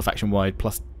 public order faction wide,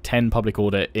 +10 public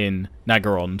order in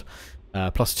Nagaron,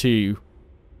 +2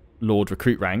 Lord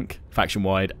recruit rank faction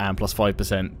wide, and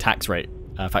 +5% tax rate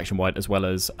faction wide, as well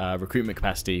as recruitment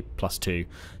capacity +2.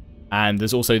 And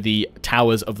there's also the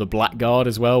Towers of the Blackguard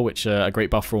as well, which are a great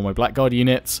buff for all my Blackguard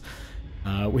units,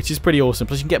 which is pretty awesome.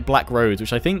 Plus you can get Black Roads,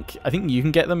 which I think you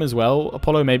can get them as well.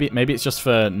 Apollo, maybe it's just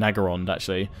for Nagaron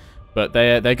actually, but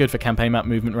they're good for campaign map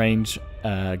movement range,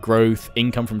 growth,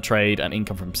 income from trade, and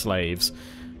income from slaves,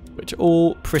 which are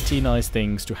all pretty nice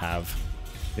things to have.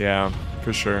 Yeah,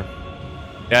 for sure.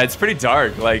 Yeah, it's pretty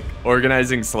dark, like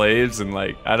organizing slaves and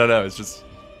like I don't know, it's just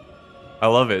I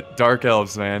love it. Dark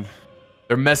Elves, man.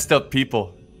 They're messed up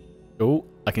people. Oh,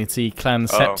 I can see Clan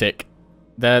Septic.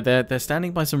 They're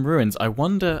standing by some ruins. I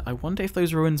wonder if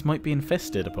those ruins might be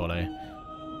infested, Apollo.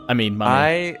 I mean,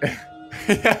 money.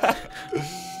 Yeah.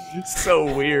 It's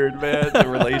so weird, man. The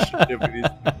relationship with these.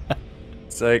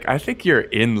 It's like I think you're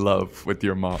in love with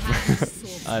your mom.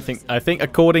 I think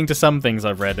according to some things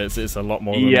I've read, it's a lot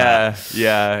more than that.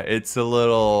 Yeah. It's a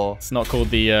little. It's not called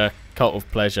the cult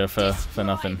of pleasure for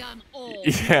nothing.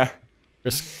 Yeah.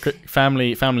 Just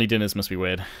family dinners must be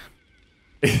weird.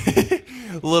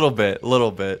 A little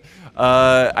bit.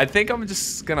 I think I'm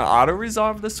just gonna auto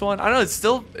resolve this one. I don't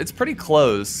know, it's pretty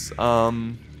close.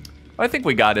 I think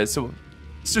we got it. So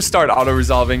let's just start auto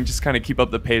resolving. Just kind of keep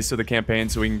up the pace of the campaign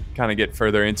so we can kind of get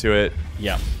further into it.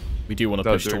 Yeah, we do want to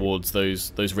push towards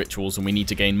those rituals, and we need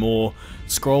to gain more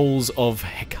scrolls of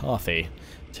Hecate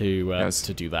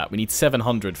to do that. We need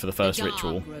 700 for the first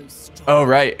ritual. Oh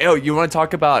right. Oh, you want to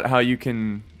talk about how you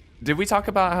can? Did we talk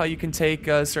about how you can take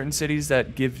certain cities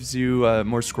that gives you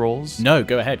more scrolls? No,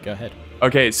 go ahead.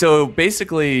 Okay, so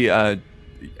basically,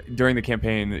 during the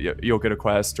campaign, you'll get a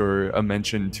quest or a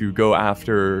mention to go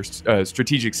after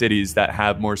strategic cities that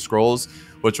have more scrolls,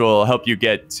 which will help you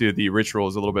get to the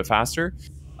rituals a little bit faster.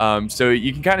 So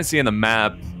you can kind of see on the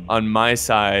map on my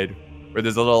side where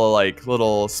there's a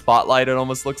little spotlight, it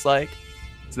almost looks like.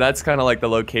 So that's kind of like the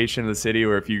location of the city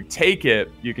where if you take it,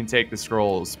 you can take the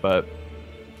scrolls, but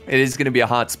it is going to be a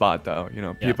hot spot though. You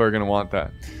know, people are going to want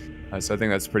that. So I think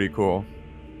that's pretty cool.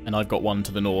 And I've got one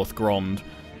to the north, Grond,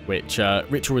 which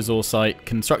ritual resource site.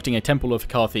 Constructing a temple of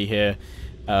Hecate here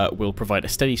will provide a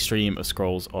steady stream of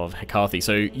scrolls of Hecate.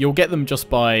 So you'll get them just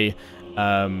by,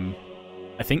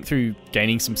 I think, through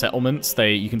gaining some settlements.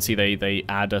 You can see they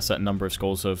add a certain number of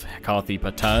scrolls of Hecate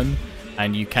per turn,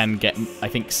 and you can get, I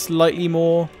think, slightly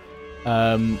more.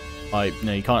 No, you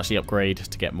can't actually upgrade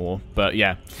to get more, but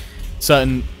yeah,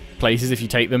 certain places, if you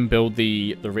take them, build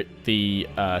the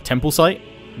temple site,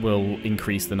 will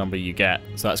increase the number you get.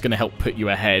 So that's going to help put you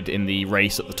ahead in the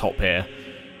race at the top here.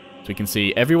 So we can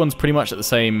see everyone's pretty much at the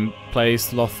same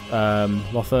place.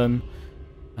 Lothern,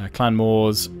 Clan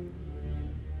Moors,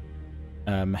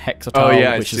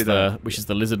 Hexatal, which is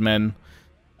the lizard men.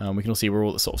 We can all see we're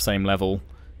all at the sort of same level.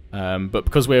 But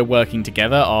because we're working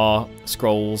together, our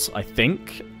scrolls, I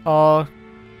think, are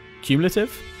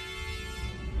cumulative.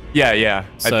 Yeah,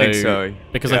 I think so.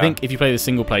 Because I think if you play the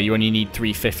single player, you only need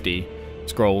 350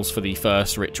 scrolls for the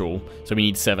first ritual, so we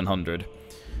need 700.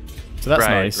 So that's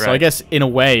nice. So I guess, in a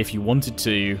way, if you wanted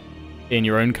to, in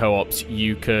your own co-ops,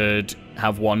 you could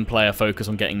have one player focus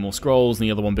on getting more scrolls and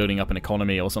the other one building up an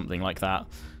economy or something like that.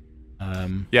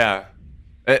 Yeah.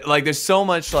 Like, there's so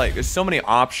many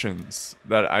options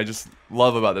that I just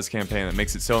love about this campaign that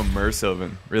makes it so immersive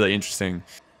and really interesting.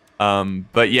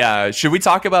 But yeah, should we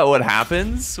talk about what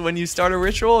happens when you start a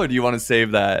ritual, or do you want to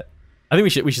save that? I think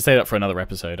we should save that for another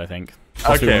episode, I think.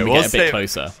 Okay, when we get a bit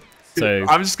closer. So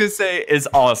I'm just gonna say it's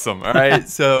awesome. All right,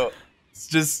 so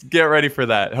just get ready for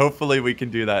that. Hopefully we can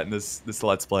do that in this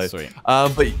Let's Play. Sweet.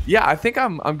 But yeah, I think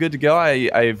I'm good to go.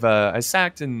 I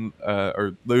sacked and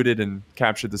or looted and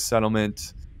captured the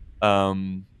settlement.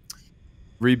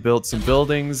 Rebuilt some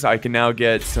buildings. I can now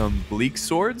get some bleak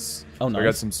swords. Oh, nice. I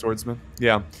got some swordsmen.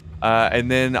 Yeah.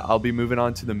 And then I'll be moving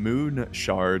on to the moon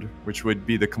shard, which would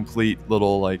be the complete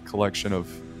little like collection of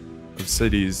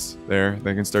cities there.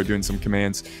 They can start doing some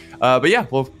commands. But yeah,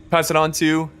 we'll pass it on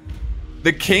to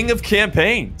the king of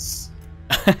campaigns.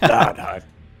 No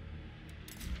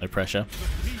pressure.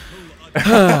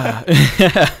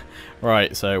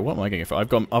 Right, so what am I going for?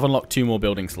 I've unlocked 2 more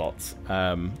building slots.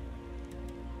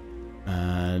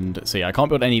 And so yeah, I can't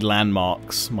build any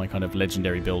landmarks, my kind of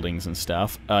legendary buildings and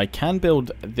stuff. I can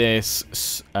build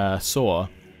this saw.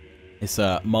 It's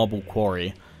a marble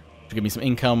quarry to give me some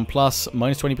income, plus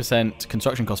minus 20%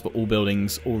 construction cost for all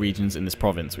buildings, all regions in this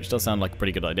province, which does sound like a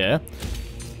pretty good idea.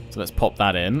 So let's pop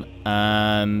that in.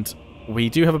 And we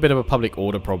do have a bit of a public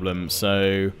order problem,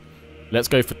 so let's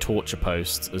go for torture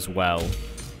posts as well.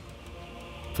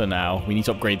 For now, we need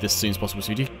to upgrade this as soon as possible, so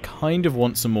we do kind of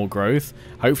want some more growth.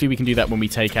 Hopefully we can do that when we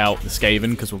take out the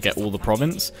Skaven, because we'll get all the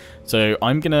province. So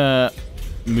I'm going to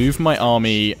move my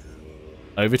army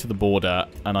over to the border,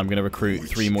 and I'm going to recruit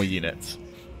 3 more units.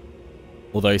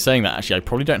 Although saying that, actually, I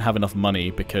probably don't have enough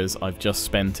money because I've just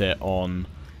spent it on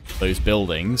those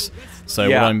buildings. So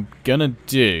what I'm going to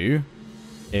do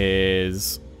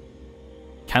is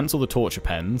cancel the torture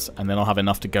pens, and then I'll have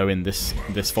enough to go in this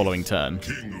following turn.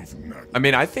 I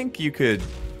mean, I think you could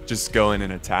just go in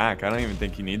and attack. I don't even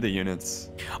think you need the units.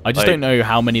 I just don't know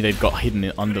how many they've got hidden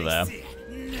under there.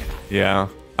 Yeah.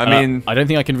 I mean, I don't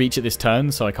think I can reach it this turn,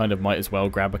 so I kind of might as well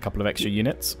grab a couple of extra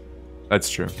units. That's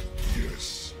true.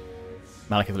 Yes.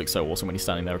 Malekith looks so awesome when he's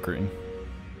standing there recruiting.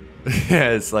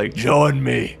 Yeah, it's like, join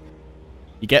me.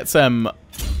 He gets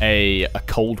a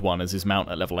cold one as his mount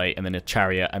at level 8, and then a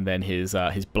chariot, and then his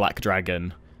black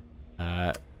dragon,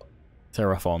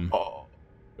 Seraphon,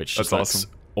 which just looks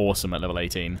awesome at level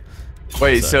 18.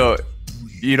 Wait, so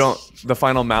you don't? The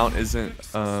final mount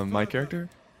isn't my character?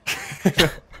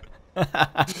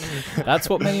 That's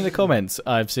what many of the comments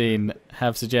I've seen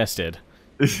have suggested.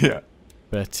 Yeah.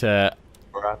 But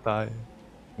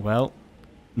well,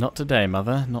 not today,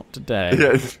 mother. Not today.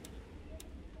 Yeah.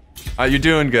 You're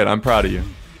doing good. I'm proud of you.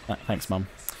 Thanks, Mum.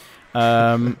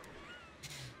 I'm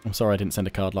sorry I didn't send a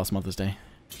card last Mother's Day.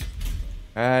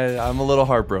 I'm a little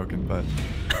heartbroken, but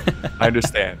I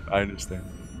understand. I understand.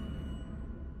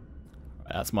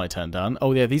 That's my turn done.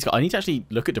 Oh yeah, these guys. I need to actually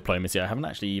look at diplomacy. I haven't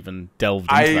actually even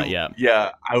delved into that yet.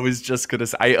 Yeah, I was just gonna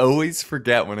say. I always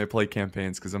forget when I play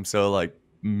campaigns because I'm so like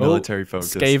military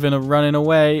focused. Skaven are running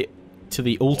away to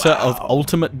the altar of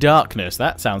ultimate darkness.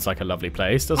 That sounds like a lovely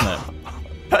place, doesn't it?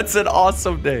 That's an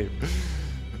awesome name.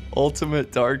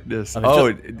 Ultimate darkness.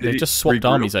 They've just swapped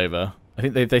armies over. I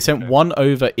think they sent one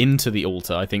over into the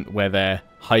altar, I think, where they're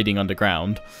hiding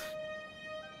underground.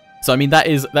 So I mean that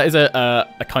is a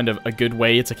kind of a good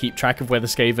way to keep track of where the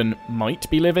Skaven might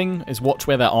be living, is watch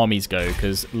where their armies go,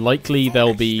 because likely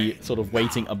they'll be sort of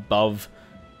waiting above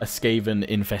a Skaven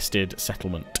infested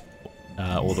settlement,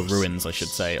 or the ruins, I should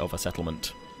say, of a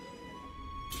settlement.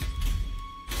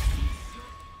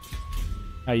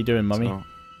 How you doing, Mummy?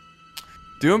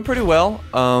 Doing pretty well.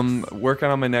 Working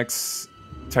on my next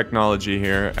technology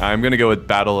here. I'm gonna go with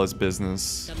battle as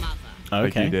business. Okay.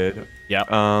 Like you did. Yeah.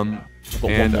 I've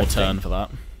got one more turn for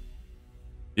that.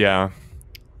 Yeah.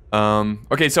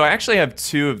 Okay, so I actually have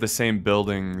 2 of the same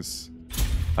buildings.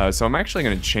 So I'm actually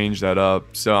gonna change that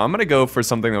up. So I'm gonna go for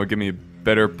something that would give me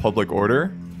better public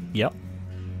order. Yep.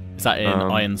 Is that in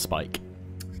Iron Spike?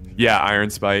 Yeah, Iron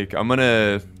Spike.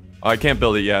 I can't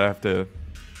build it yet. I have to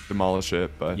demolish it,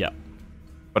 but yeah.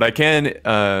 But I can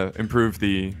improve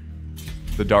the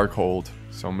Dark Hold,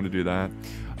 so I'm gonna do that.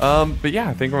 But yeah,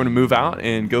 I think we're gonna move out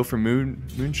and go for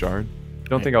Moon Shard. I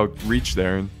don't think I'll reach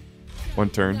there in one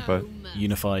turn, but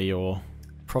unify your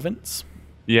province?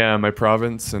 Yeah, my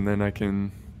province, and then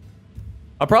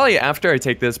I'll probably, after I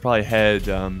take this, probably head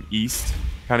east,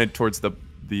 kind of towards the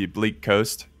bleak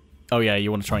coast. Oh yeah, you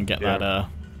want to try and get that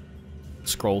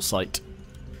scroll site.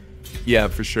 Yeah,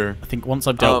 for sure. I think once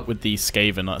I've dealt with the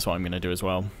Skaven, that's what I'm going to do as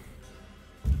well.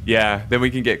 Yeah, then we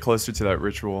can get closer to that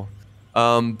ritual.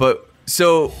 But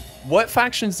so, what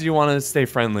factions do you want to stay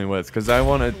friendly with? Because I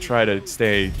want to try to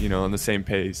stay, you know, on the same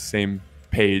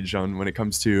page on when it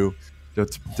comes to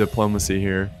diplomacy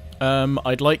here.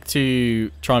 I'd like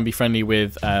to try and be friendly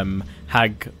with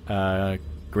Hag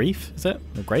Grief, is it?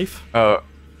 Or Grafe? Oh,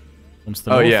 north.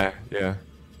 yeah.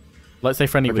 Let's stay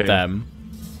friendly with them.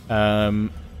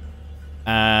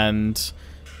 And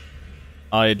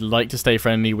I'd like to stay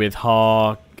friendly with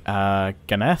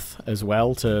Ganeth as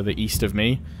well, to the east of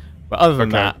me. But other than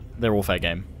that, they're all fair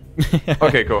game.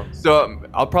 Okay, cool. So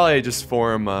I'll probably just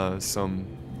form some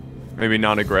maybe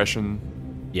non-aggression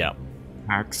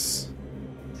pacts.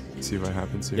 See what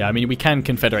happens here. Yeah, I mean, we can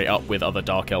confederate up with other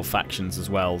Dark Elf factions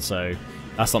as well, so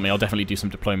that's something I'll definitely do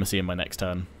some diplomacy in my next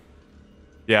turn.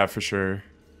 Yeah, for sure.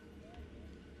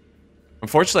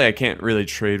 Unfortunately, I can't really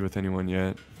trade with anyone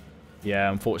yet.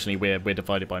 Yeah, unfortunately, we're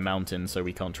divided by mountains, so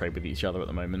we can't trade with each other at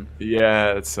the moment.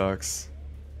 Yeah, it sucks.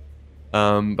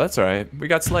 But that's all right. We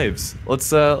got slaves.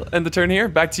 Let's end the turn here.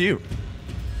 Back to you.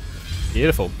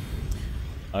 Beautiful.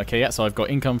 Okay, yeah, so I've got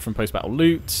income from post-battle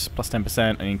loot, plus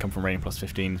 10%, and income from raiding, plus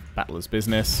 15, battler's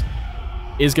business.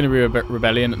 Is going to be a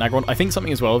rebellion at Nagron. I think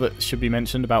something as well that should be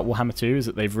mentioned about Warhammer 2 is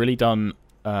that they've really done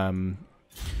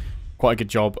quite a good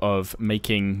job of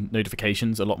making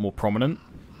notifications a lot more prominent.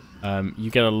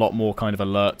 You get a lot more kind of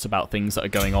alerts about things that are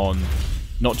going on,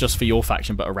 not just for your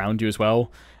faction, but around you as well.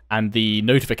 And the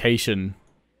notification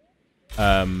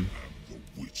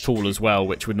tool as well,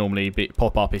 which would normally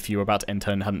pop up if you were about to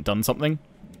enter and hadn't done something.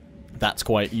 That's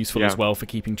quite useful as well for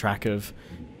keeping track of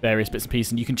various bits and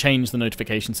pieces. And you can change the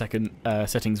notification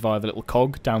settings via the little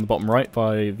cog down the bottom right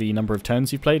by the number of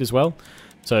turns you've played as well.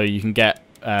 So you can get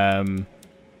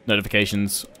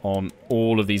notifications on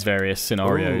all of these various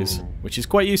scenarios, which is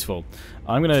quite useful.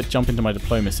 I'm going to jump into my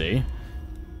diplomacy,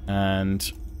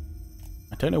 and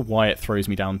I don't know why it throws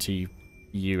me down to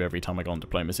you every time I go on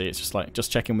diplomacy. It's just like,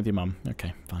 just check in with your mum.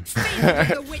 Okay, fine.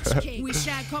 We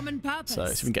share common purpose. So,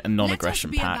 see if we can get a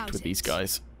non-aggression pact with these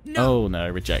guys. No. Oh no,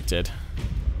 rejected.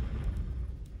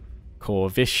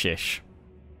 Corvishish.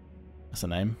 That's a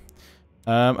name.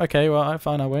 Okay, well,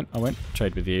 fine. I won't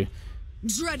trade with you.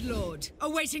 Dreadlord,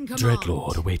 awaiting command.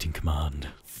 Dreadlord, awaiting command.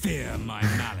 Fear my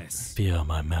malice. Fear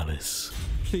my malice.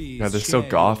 Please. Yeah, they're so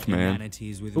goth, man.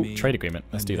 Ooh, trade agreement.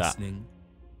 Let's do that.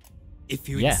 If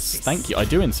you yes, thank you. I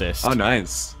do insist. Oh,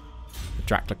 nice. The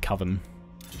Drakla Coven.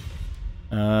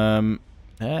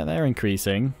 They're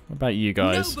increasing. What about you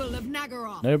guys? Noble of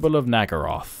Nagaroth. Noble of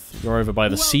Nagaroth. You're over by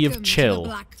the Sea of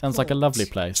Chill. Sounds like a lovely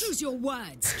place. Choose your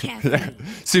words carefully.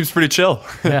 Seems pretty chill.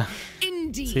 Yeah.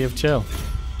 Indeed. Sea of Chill.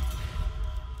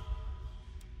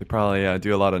 They probably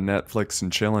do a lot of Netflix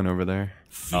and chilling over there.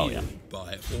 Oh, yeah.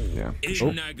 Yeah.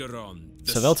 Oh.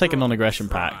 So they'll take a non-aggression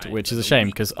pact, which is a shame,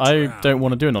 because I don't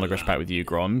want to do a non-aggression pact with you,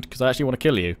 Grond, because I actually want to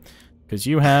kill you. Because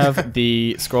you have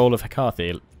the Scroll of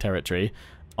Hekathi territory.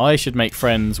 I should make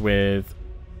friends with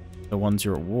the ones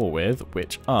you're at war with,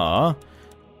 which are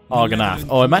Argonath.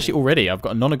 Oh, I'm actually already. I've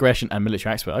got a non-aggression and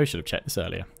military expert. I should have checked this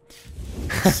earlier.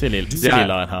 Silly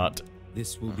Lionheart.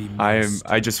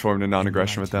 I just formed a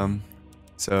non-aggression with them,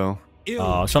 so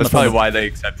that's that's probably why they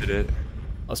accepted it.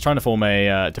 I was trying to form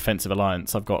a defensive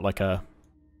alliance. I've got like a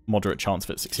moderate chance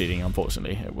of it succeeding.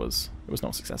 Unfortunately, it was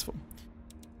not successful.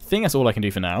 I think that's all I can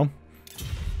do for now.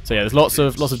 So yeah, there's lots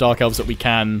of Dark Elves that we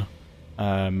can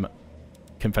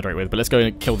confederate with, but let's go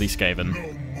and kill these Skaven.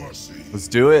 Let's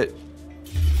do it.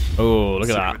 Oh, look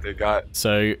at that. What they got.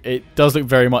 So it does look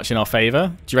very much in our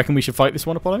favor. Do you reckon we should fight this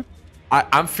one, Apollo?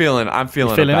 I'm feeling a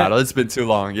battle. It's been too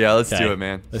long. Yeah, let's do it,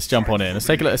 man. Let's jump on in. Let's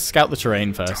take a look. Let's scout the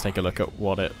terrain first. Take a look at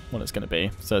what it's going to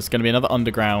be. So it's going to be another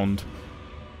underground.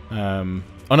 Oh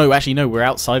no, actually no. We're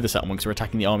outside the settlement because we're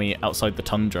attacking the army outside the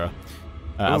tundra.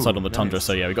 Outside on the tundra.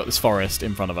 So yeah, we got this forest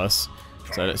in front of us.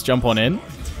 So let's jump on in.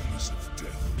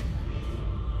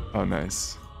 Oh,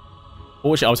 nice.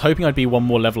 Actually, I was hoping I'd be one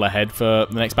more level ahead for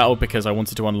the next battle because I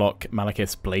wanted to unlock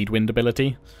Malekith's Blade Wind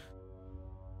ability.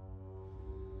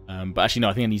 But actually, no,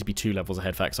 I think I need to be 2 levels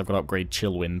ahead for that because I've got to upgrade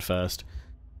Chill Wind first.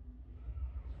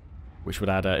 Which would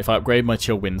add, if I upgrade my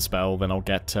Chill Wind spell, then I'll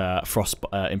get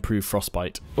improved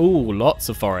Frostbite. Ooh, lots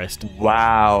of forest.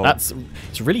 Wow. It's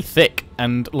really thick,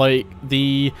 and like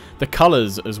the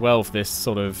colours as well for this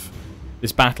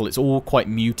battle, it's all quite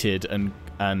muted and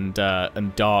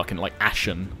dark and like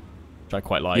ashen, which I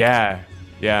quite like. Yeah,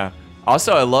 yeah.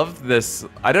 Also, I love this.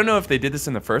 I don't know if they did this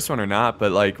in the first one or not,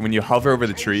 but like when you hover over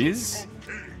the trees,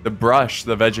 the brush,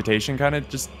 the vegetation kind of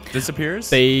just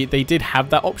disappears. They did have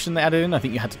that option they added in. I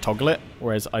think you had to toggle it,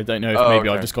 whereas I don't know if maybe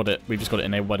I've just got it. We've just got it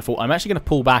enabled by default. I'm actually going to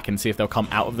pull back and see if they'll come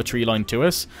out of the tree line to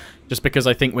us, just because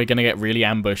I think we're going to get really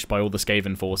ambushed by all the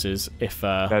Skaven forces. If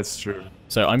that's true.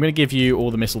 So I'm going to give you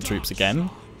all the missile troops again.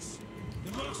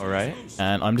 All right.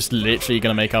 And I'm just literally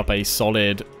going to make up a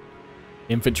solid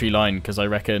infantry line because I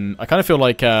reckon I kind of feel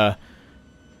like going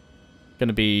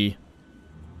to be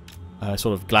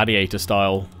sort of gladiator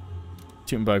style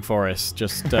Tutenberg Forest,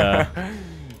 just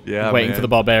waiting for the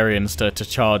barbarians to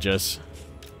charge us.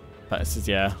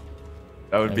 Yeah,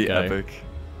 that would be epic.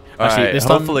 Actually, right, this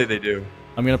time, hopefully they do.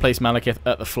 I'm going to place Malekith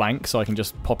at the flank so I can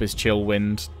just pop his chill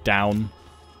wind down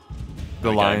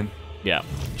the line. Yeah,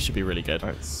 should be really good.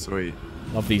 Alright, sweet.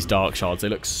 Love these dark shards. They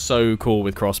look so cool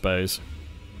with crossbows.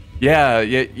 Yeah,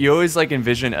 you always like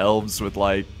envision elves with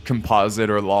like composite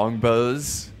or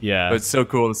longbows. Yeah. But it's so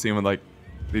cool to see them with like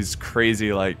these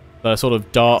crazy like... The sort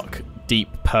of dark, deep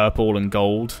purple and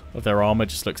gold of their armor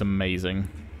just looks amazing.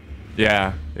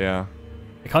 Yeah, yeah.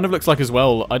 It kind of looks like as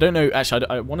well, I don't know, actually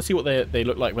I want to see what they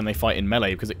look like when they fight in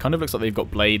melee, because it kind of looks like they've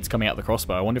got blades coming out the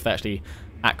crossbow. I wonder if they actually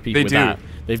act people with that.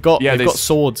 They've got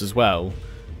swords as well,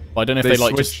 but I don't know if they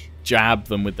like just jab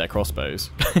them with their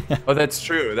crossbows. Oh, that's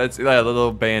true. That's a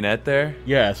little bayonet there.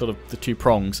 Yeah, sort of the two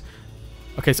prongs.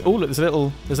 Okay, so look, there's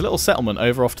a little settlement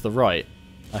over off to the right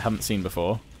I haven't seen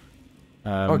before.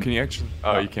 Can you actually?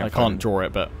 Oh, you can't. I can't draw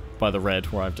it, but by the red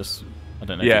where I've just I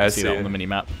don't know if you can see that on the mini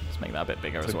map. Let's make that a bit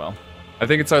bigger as well. I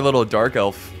think it's our little dark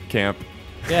elf camp.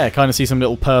 Yeah, kind of see some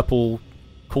little purple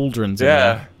cauldrons in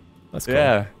there. That's cool.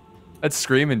 Yeah, that's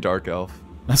screaming dark elf.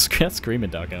 That's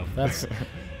screaming dark elf.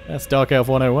 That's Dark Elf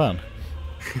 101.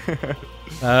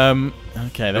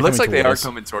 Okay, it looks like they are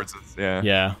coming towards us. Yeah.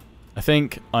 Yeah. I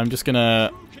think I'm just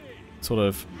gonna sort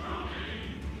of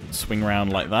swing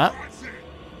around like that.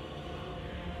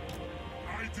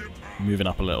 Moving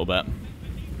up a little bit.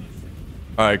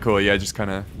 Alright, cool. Yeah, just kind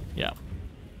of... Yeah.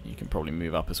 You can probably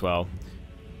move up as well.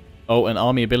 Oh, an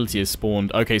army ability is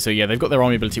spawned. Okay, so yeah, they've got their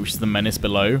army ability, which is the menace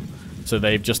below. So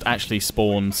they've just actually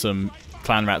spawned some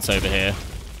clan rats over here,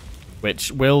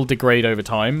 which will degrade over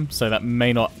time, so that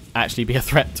may not actually be a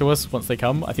threat to us once they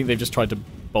come. I think they've just tried to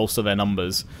bolster their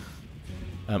numbers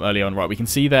early on. Right, we can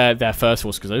see their first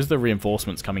force, because those are the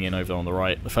reinforcements coming in over on the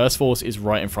right. The first force is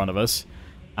right in front of us,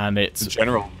 and it's...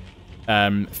 General.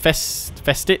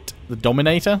 Festit, the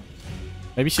Dominator.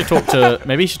 Maybe you should talk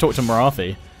to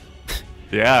Marathi.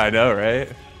 Yeah, I know, right?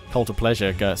 Cult of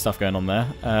Pleasure stuff going on there.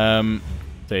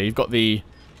 So you've got the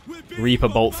Reaper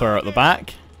Bolt Thrower at the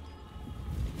back.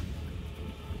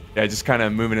 Yeah, just kind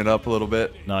of moving it up a little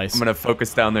bit. Nice. I'm going to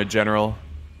focus down their general.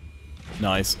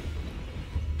 Nice.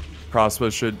 Crossbow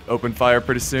should open fire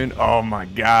pretty soon. Oh my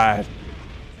god.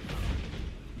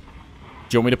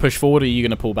 Do you want me to push forward, or are you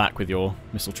going to pull back with your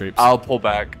missile troops? I'll pull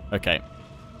back. Okay.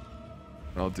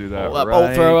 I'll do that that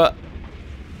bolt thrower.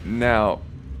 Now.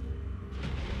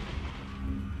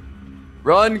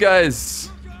 Run, guys.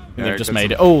 They've just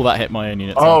made it. Oh, that hit my own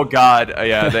unit. Oh god.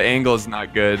 Yeah, the angle is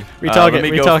not good.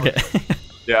 Retarget.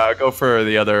 Yeah, I'll go for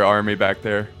the other army back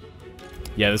there.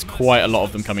 Yeah, there's quite a lot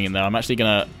of them coming in there. I'm actually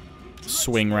going to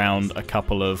swing round a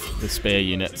couple of the spear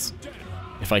units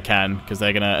if I can, because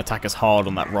they're going to attack us hard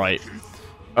on that right.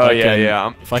 Oh,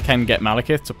 yeah. If I can get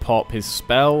Malekith to pop his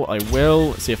spell, I will.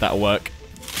 Let's see if that'll work.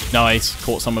 Nice.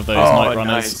 Caught some of those Night Runners.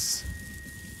 Nice.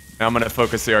 Now I'm going to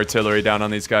focus the artillery down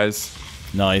on these guys.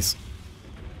 Nice.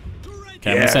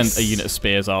 Okay, I'm going to send a unit of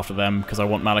spears after them, because I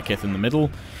want Malekith in the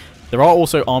middle. There are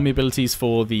also army abilities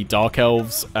for the Dark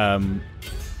Elves.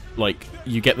 Like,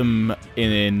 you get them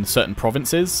in certain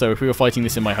provinces. So if we were fighting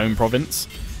this in my home province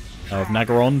of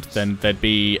Nagarond, then there'd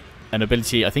be an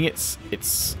ability. I think it's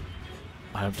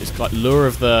like Lure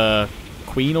of the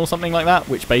Queen or something like that,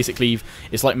 which basically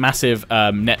it's like massive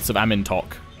nets of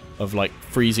Amintok of like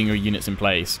freezing your units in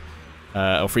place,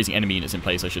 or freezing enemy units in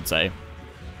place, I should say.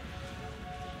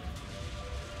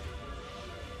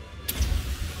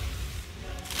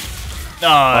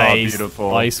 Nice. Oh,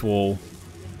 beautiful. Ice wall.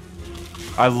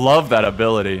 I love that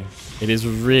ability. It is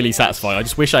really satisfying. I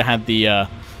just wish I had the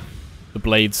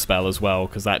blade spell as well,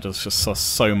 because that does just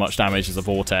so much damage as a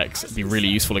vortex. It'd be really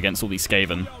useful against all these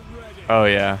Skaven. Oh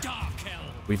yeah.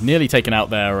 We've nearly taken out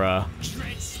their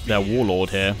warlord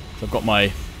here. So I've got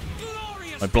my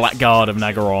Blackguard of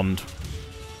Nagarond.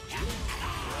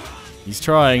 He's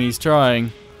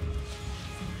trying,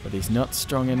 but he's not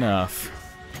strong enough.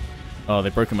 Oh,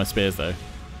 they've broken my spears though.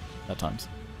 At times.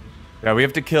 Yeah, we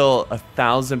have to kill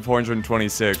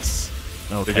 1,426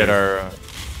 to get our...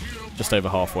 just over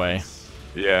halfway.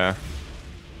 Yeah.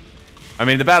 I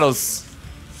mean, the battle's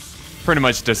pretty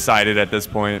much decided at this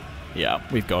point. Yeah,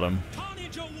 we've got him.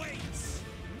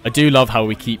 I do love how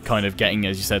we keep kind of getting,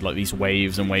 as you said, like these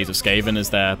waves and waves of Skaven as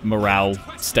their morale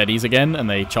steadies again and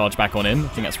they charge back on in. I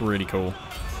think that's really cool.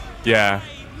 Yeah.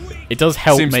 It does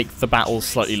help make the battles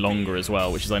slightly longer as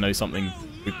well, which is, I know, something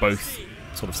we both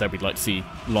sort of said we'd like to see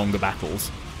longer battles.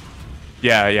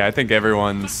 Yeah, I think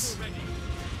everyone's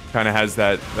kind of has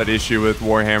that issue with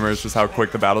Warhammer, is just how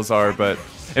quick the battles are, but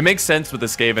it makes sense with the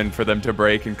Skaven for them to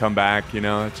break and come back, you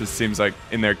know? It just seems like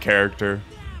in their character.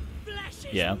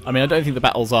 Yeah, I mean, I don't think the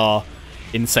battles are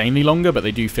insanely longer, but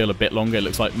they do feel a bit longer. It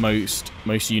looks like most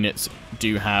units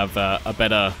do have a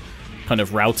better kind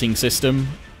of routing system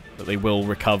that they will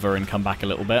recover and come back a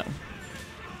little bit.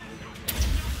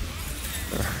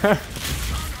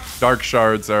 Dark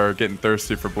Shards are getting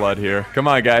thirsty for blood here. Come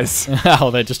on, guys.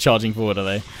 Oh, they're just charging forward, are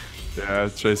they? Yeah,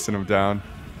 chasing them down.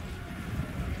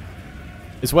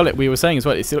 As well, we were saying as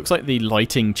well, it looks like the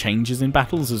lighting changes in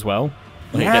battles as well.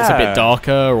 Like it gets a bit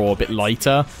darker or a bit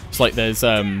lighter. It's like there's,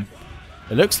 it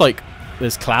looks like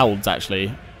there's clouds,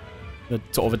 actually.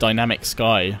 Sort of a dynamic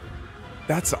sky.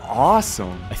 That's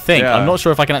awesome. I think. Yeah. I'm not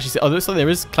sure if I can actually see. Oh, it looks like there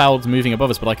is clouds moving above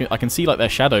us, but I can see like their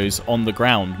shadows on the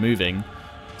ground moving.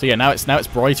 So yeah, now it's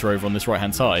brighter over on this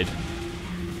right-hand side.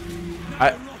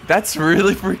 That's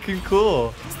really freaking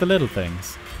cool. It's the little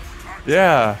things.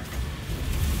 Yeah.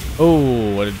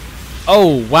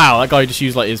 Oh, wow, that guy just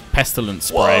used like his pestilence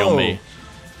spray on me.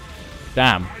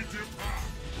 Damn.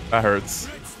 That hurts.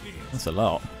 That's a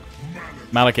lot.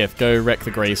 Malekith, go wreck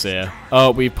the Graysir.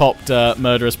 Oh, we popped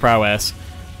Murderous Prowess.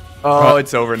 Oh,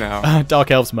 it's over now.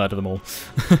 Dark Elves murder them all.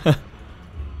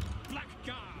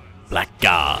 Black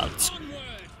Guards.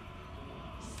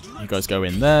 You guys go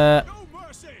in there.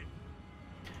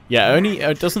 Yeah,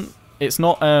 it doesn't. It's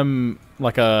not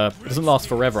like it doesn't last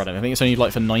forever. I don't think. I think it's only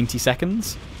like for 90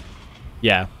 seconds.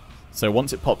 Yeah. So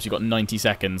once it pops, you've got 90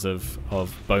 seconds of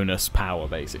bonus power,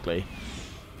 basically.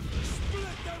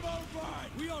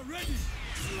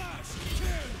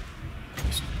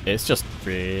 It's just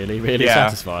really, really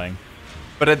satisfying.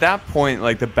 But at that point,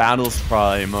 like, the battle's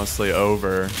probably mostly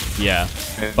over. Yeah.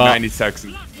 In 90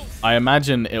 seconds. I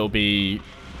imagine it'll be...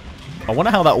 I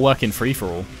wonder how that'll work in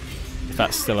free-for-all.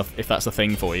 If that's a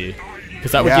thing for you.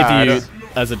 Because that would give you,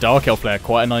 as a Dark Elf player,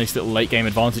 quite a nice little late-game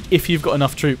advantage if you've got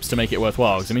enough troops to make it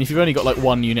worthwhile. Because, I mean, if you've only got, like,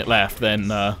 one unit left, then...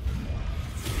 So,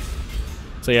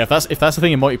 yeah, if that's the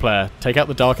thing in multiplayer, take out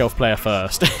the Dark Elf player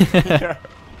first.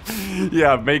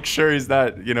 Yeah, make sure he's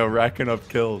not, you know, racking up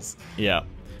kills. Yeah.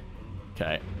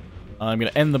 Okay. I'm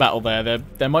going to end the battle there.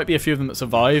 There might be a few of them that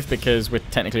survive because we're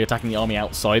technically attacking the army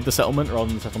outside the settlement rather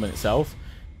than the settlement itself.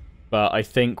 But I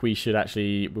think we'll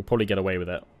probably get away with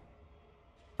it.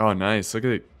 Oh, nice. Look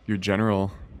at your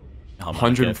general.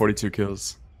 142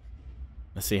 kills.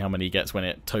 Let's see how many he gets when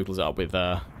it totals it up with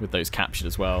those captured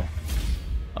as well.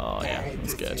 Oh, yeah.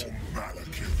 That's good.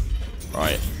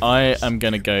 Right, I am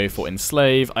going to go for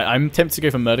Enslave. I'm tempted to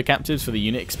go for Murder Captives for the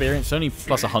unit experience. It's only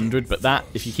plus 100, but that,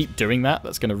 if you keep doing that,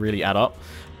 that's going to really add up.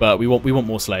 But we want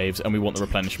more slaves, and we want the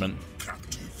replenishment.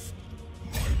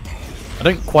 I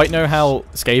don't quite know how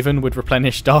Skaven would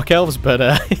replenish Dark Elves, but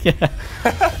yeah.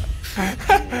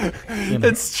 You know,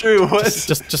 it's true.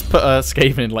 Just put a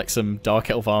Skaven in like some Dark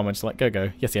Elf armor, just like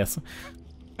go. Yes. So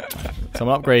I'm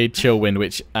gonna upgrade Chillwind,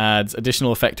 which adds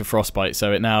additional effect to Frostbite.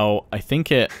 So it now, I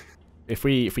think it... If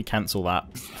we cancel that,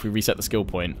 if we reset the skill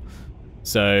point,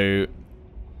 so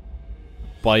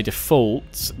by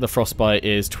default the Frostbite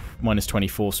is minus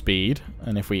 24 speed,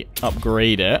 and if we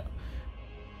upgrade it,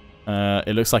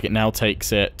 it looks like it now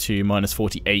takes it to minus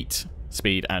 48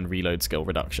 speed and reload skill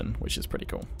reduction, which is pretty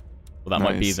cool. Well, that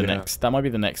might be the next. That might be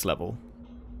the next level.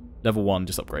 Level 1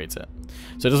 just upgrades it.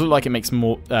 So it does look like it makes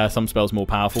more some spells more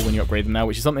powerful when you upgrade them now,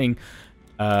 which is something.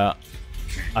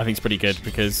 I think it's pretty good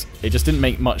because it just didn't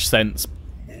make much sense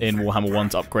in Warhammer 1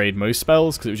 to upgrade most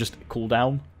spells because it was just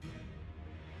cooldown.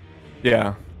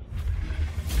 Yeah.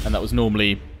 And that was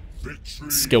normally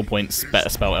skill points better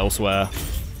spent elsewhere.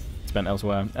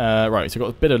 Right, so I've got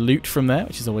a bit of loot from there,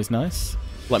 which is always nice.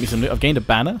 Like me some loot. I've gained a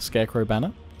banner, Scarecrow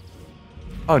banner.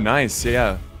 Oh, nice,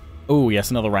 yeah. Oh,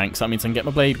 yes, another rank, so that means I can get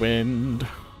my Blade Wind.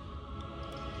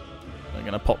 I'm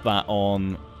going to pop that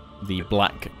on the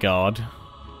Black Guard.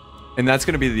 And that's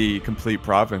going to be the complete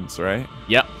province, right?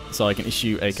 Yep, so I can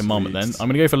issue a commandment then. I'm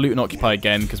going to go for Loot and Occupy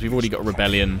again, because we've already got a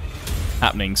rebellion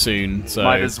happening soon. So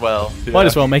might as well. Yeah. Might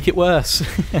as well make it worse.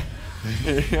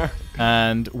 Yeah.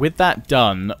 And with that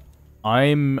done,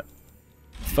 I'm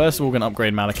first of all going to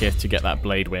upgrade Malekith to get that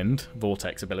Blade Wind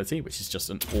Vortex ability, which is just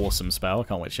an awesome spell. I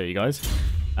can't wait to show you guys.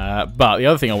 But the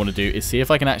other thing I want to do is see if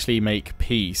I can actually make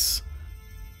peace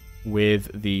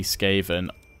with the Skaven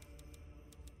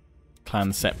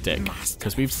Clan Septic,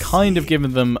 because we've kind of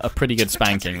given them a pretty good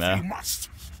spanking there.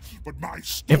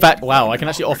 In fact, wow, I can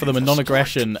actually offer them a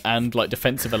non-aggression and like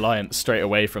defensive alliance straight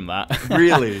away from that.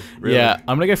 Really? Yeah,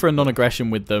 I'm gonna go for a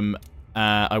non-aggression with them.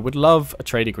 I would love a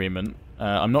trade agreement.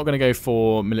 I'm not gonna go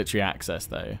for military access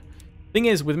though. Thing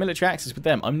is, with military access with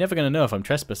them, I'm never gonna know if I'm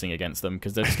trespassing against them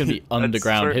because they're just gonna be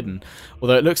underground hidden.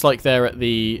 Although it looks like they're at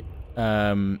the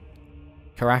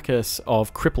Caracas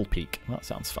of Cripple Peak. Well, that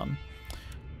sounds fun.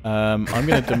 I'm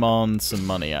gonna demand some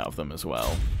money out of them as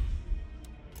well.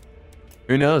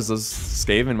 Who knows? Those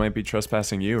Skaven might be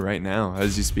trespassing you right now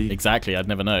as you speak. Exactly, I'd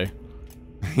never know.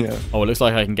 Yeah. Oh, it looks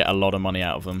like I can get a lot of money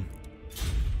out of them.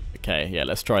 Okay, yeah,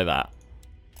 let's try that.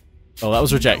 Oh, that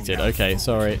was rejected. Okay,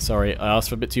 sorry. I asked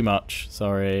for a bit too much.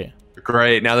 Sorry.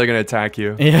 Great, now they're gonna attack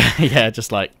you. Yeah,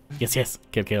 just like, yes,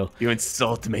 kill. You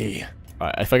insult me.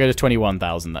 Alright, if I go to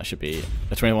 21,000, that should be...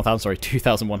 21,000, sorry,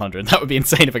 2,100. That would be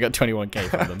insane if I got 21k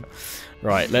from them.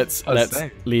 Right, let's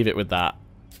leave it with that.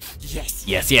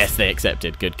 Yes, they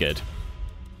accepted. Good.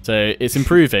 So it's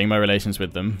improving my relations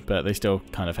with them, but they still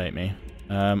kind of hate me.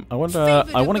 I want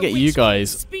to get you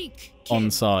guys on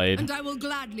side.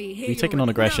 You take a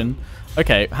non-aggression.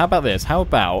 Okay, how about this? How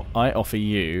about I offer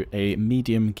you a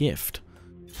medium gift?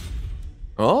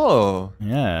 Oh.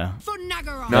 Yeah.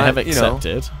 They have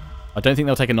accepted. I don't think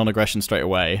they'll take a non-aggression straight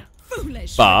away.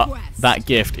 But that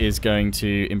gift is going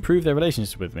to improve their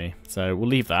relationship with me. So we'll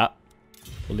leave that.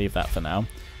 We'll leave that for now.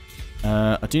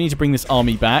 I do need to bring this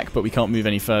army back, but we can't move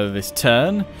any further this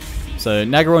turn. So,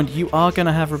 Nagaron, you are going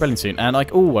to have rebellion soon. And,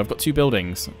 like, oh, I've got 2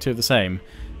 buildings. 2 of the same.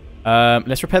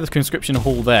 Let's repair the conscription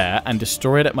hall there and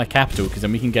destroy it at my capital, because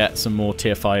then we can get some more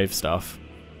tier 5 stuff.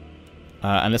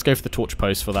 And let's go for the torch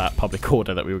post for that public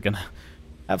order that we were going to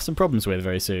have some problems with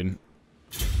very soon.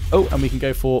 Oh, and we can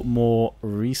go for more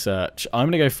research. I'm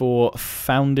going to go for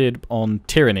founded on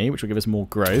tyranny, which will give us more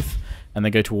growth, and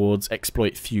then go towards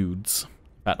exploit feuds.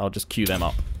 In fact, I'll just queue them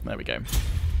up. There we go.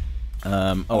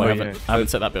 I haven't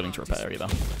set that building to repair either.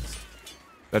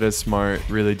 That is smart.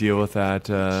 Really deal with that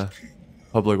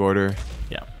public order.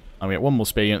 Yeah. I'm going to get 1 more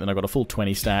spear unit, then I've got a full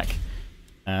 20 stack.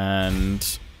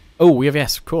 And... oh,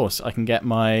 yes, of course. I can get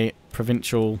my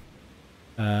provincial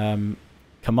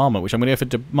commandment, which I'm going to go for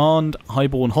demand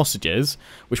highborn hostages,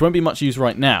 which won't be much use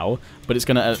right now, but it's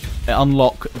going to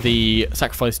unlock the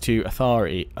sacrifice to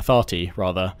authority,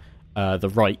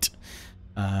 the right,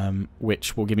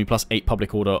 which will give me +8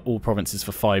 public order all provinces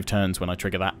for 5 turns when I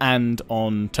trigger that, and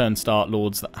on turn start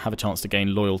lords that have a chance to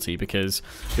gain loyalty, because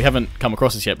we haven't come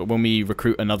across this yet, but when we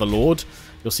recruit another lord,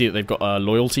 you'll see that they've got a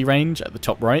loyalty range at the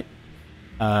top right,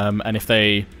 and if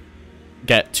they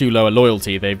get too low a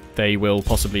loyalty, they will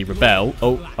possibly rebel.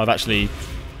 Oh, I've actually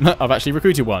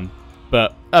recruited one.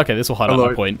 But okay, this will highlight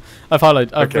my point. I've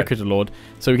recruited a lord,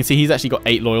 so we can see he's actually got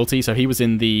 8 loyalty. So he was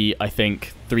in the, I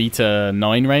think, 3 to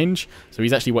 9 range. So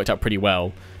he's actually worked out pretty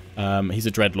well. He's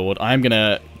a dreadlord. I am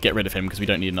gonna get rid of him because we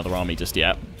don't need another army just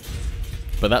yet.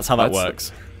 But that's how that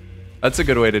works. That's a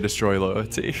good way to destroy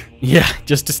loyalty. Yeah,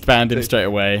 just disband him straight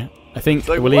away. I think,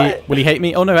 like, will he hate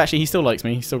me? Oh no, actually he still likes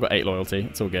me. He's still got 8 loyalty.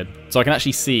 It's all good. So I can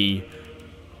actually see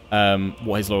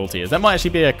what his loyalty is. That might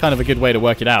actually be a kind of a good way to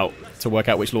work it out, to work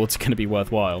out which lords are going to be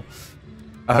worthwhile.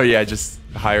 Oh yeah, just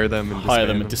hire them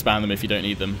and disband them if you don't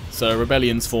need them. So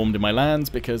rebellions formed in my lands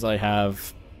because I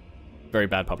have very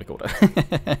bad public order.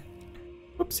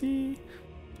 Whoopsie.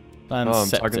 I'm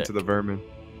talking to the vermin.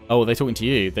 Oh, are they talking to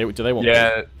you? Do they want?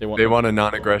 Yeah, they want a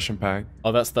non-aggression pact.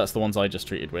 Oh, that's the ones I just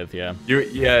treated with. Yeah.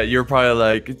 You're probably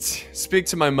like, speak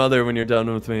to my mother when you're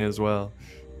done with me as well.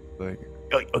 Like,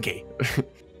 okay.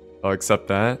 I'll accept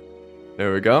that.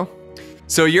 There we go.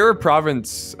 So your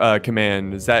province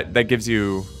command that gives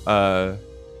you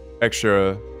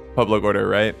extra public order,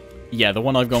 right? Yeah, the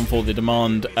one I've gone for, the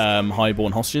demand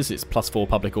highborn hostages, it's +4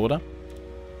 public order.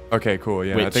 Okay, cool.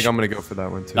 Yeah, I think I'm gonna go for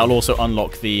that one too. That'll also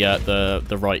unlock the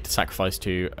right to sacrifice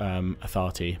to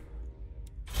authority,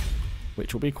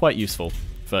 which will be quite useful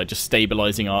for just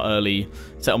stabilizing our early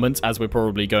settlements, as we're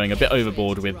probably going a bit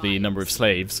overboard with the number of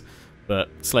slaves. But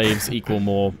slaves equal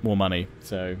more money.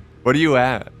 So what are you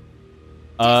at?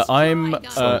 I'm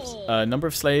number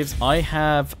of slaves. I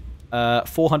have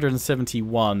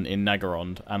 471 in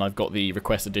Nagaron, and I've got the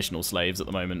request additional slaves at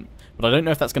the moment. But I don't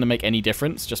know if that's going to make any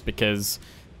difference, just because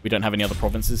we don't have any other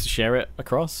provinces to share it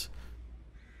across.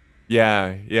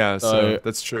 Yeah, so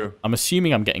that's true. I'm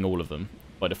assuming I'm getting all of them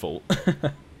by default.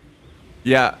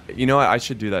 Yeah, you know what? I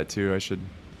should do that too. I should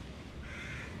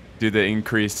do the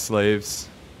increased slaves.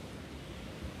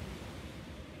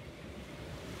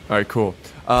 All right, cool.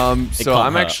 So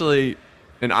I'm actually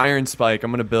an Iron Spike.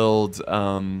 I'm gonna build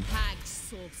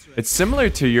It's similar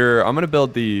to your... I'm going to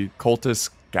build the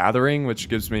Cultist Gathering, which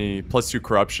gives me +2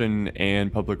 corruption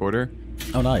and public order.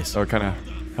 Oh, nice. So I'll kind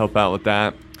of help out with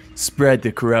that. Spread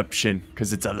the corruption,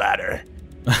 because it's a ladder.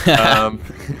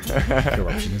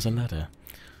 Corruption is a ladder.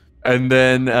 And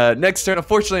then next turn,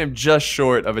 unfortunately, I'm just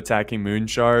short of attacking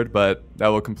Moonshard, but that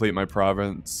will complete my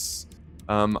province.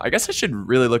 I guess I should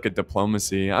really look at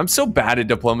diplomacy. I'm so bad at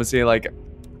diplomacy. Like,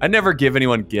 I never give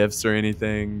anyone gifts or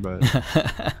anything, but...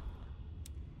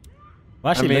 I'm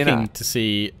actually looking to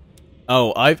see...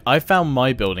 Oh, I found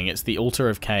my building. It's the Altar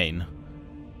of Cain,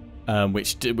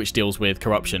 which deals with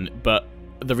corruption. But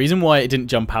the reason why it didn't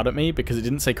jump out at me, because it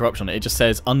didn't say corruption, it just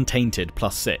says untainted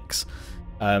 +6.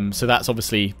 So that's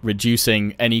obviously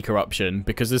reducing any corruption,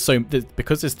 because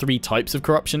there's 3 types of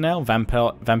corruption now: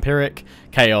 vampiric,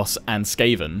 chaos, and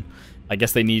Skaven. I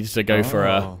guess they needed to go for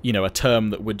a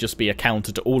term that would just be a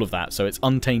counter to all of that. So it's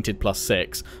untainted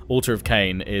 +6. Altar of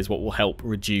Cain is what will help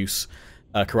reduce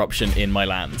corruption in my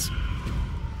lands.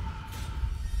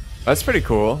 That's pretty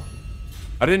cool.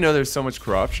 I didn't know there's so much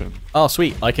corruption. Oh,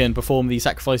 sweet. I can perform the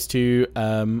sacrifice to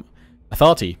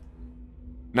Atharti.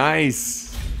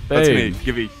 Nice. That's going to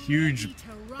give a huge...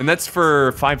 And that's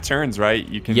for 5 turns, right?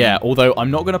 You can. Yeah, although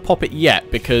I'm not going to pop it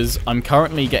yet, because I'm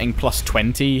currently getting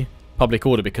 +20 public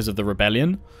order because of the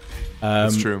rebellion.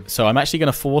 That's true. So I'm actually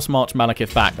going to force march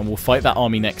Malekith back, and we'll fight that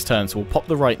army next turn. So we'll pop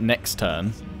the right next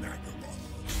turn.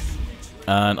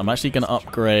 And I'm actually going to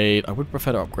upgrade... I would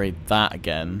prefer to upgrade that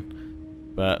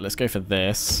again, but let's go for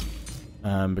this,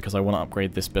 because I want to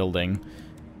upgrade this building.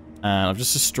 And I've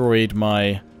just destroyed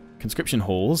my conscription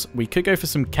halls. We could go for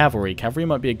some cavalry. Cavalry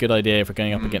might be a good idea if we're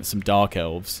going up against some Dark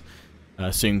Elves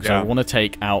soon, because I want to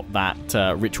take out that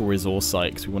ritual resource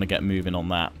site, because we want to get moving on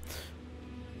that.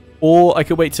 Or I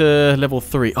could wait to level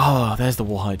 3. Oh, there's the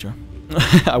War Hydra.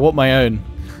 I want my own.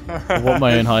 I want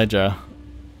my own Hydra.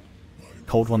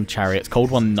 Cold One Chariots. Cold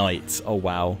One Knights. Oh,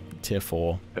 wow. Tier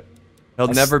 4. He'll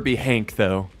never be Hank,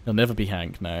 though. He'll never be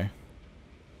Hank, no.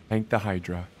 Hank the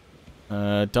Hydra.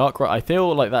 Dark... I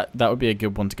feel like that would be a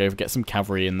good one to go for. Get some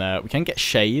cavalry in there. We can get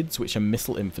Shades, which are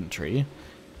missile infantry.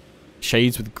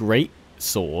 Shades with great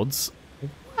swords.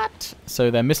 What?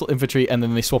 So they're missile infantry, and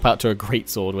then they swap out to a great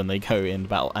sword when they go in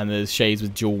battle. And there's Shades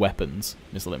with dual weapons.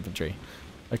 Missile infantry.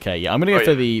 Okay, yeah. I'm going to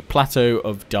go for the Plateau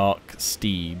of Dark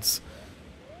Steeds.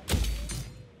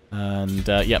 And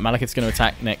yeah, Malekith's going to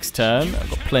attack next turn. I've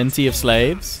got plenty of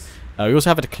slaves. We also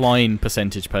have a decline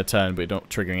percentage per turn, but we're not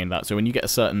triggering in that. So when you get a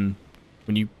certain...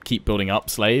 When you keep building up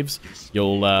slaves,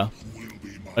 you'll...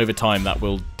 over time, that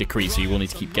will decrease, so you will need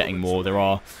to keep getting more. There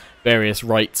are various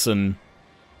rights and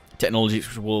technologies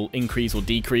which will increase or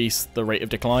decrease the rate of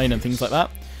decline and things like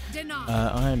that.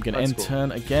 I am going to end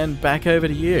turn again. Back over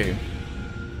to you.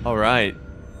 All right.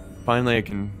 Finally, I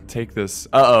can take this.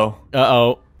 Uh-oh.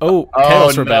 Uh-oh. Oh,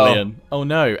 Chaos Rebellion. No. Oh,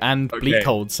 no. And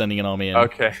Bleakhold sending an army in.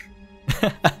 Okay.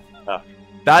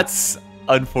 That's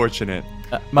unfortunate.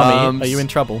 Mummy, are you in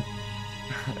trouble?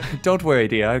 Don't worry,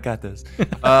 dear. I got this.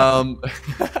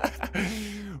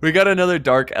 We got another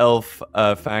Dark Elf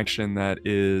faction that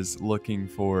is looking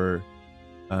for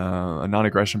a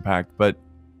non-aggression pact, but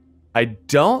I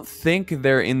don't think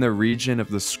they're in the region of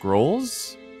the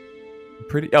scrolls.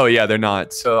 Oh, yeah, they're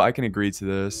not. So I can agree to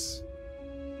this.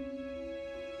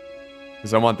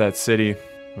 Because I want that city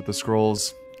with the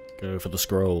scrolls. Go for the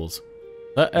scrolls.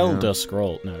 The Elder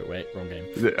Scroll. No, wait, wrong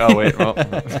game. Oh, wait,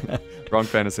 wrong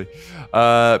fantasy.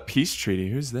 Peace Treaty.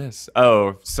 Who's this?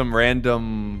 Oh, some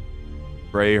random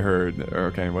Grey Herd.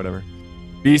 Okay, whatever.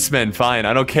 Beastmen, fine.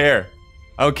 I don't care.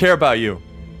 I don't care about you.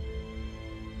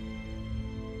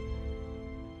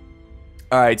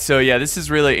 All right, so yeah, this is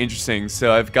really interesting.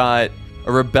 So I've got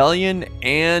a rebellion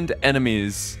and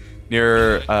enemies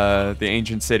near the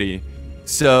ancient city.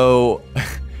 So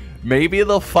maybe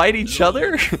they'll fight each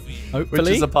other, hopefully. Which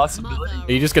is a possibility.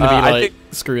 Are you just going to be like,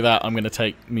 screw that, I'm going to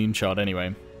take Moonshard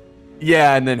anyway?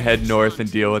 Yeah, and then head north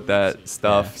and deal with that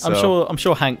stuff. Yeah. So. I'm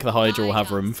sure Hank the Hydra will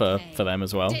have room for them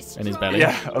as well in his belly.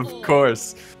 Yeah, of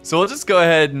course. So we'll just go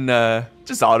ahead and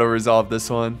just auto-resolve this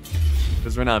one,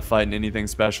 because we're not fighting anything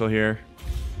special here.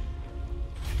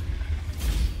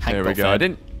 Hank there we go. I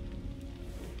didn't...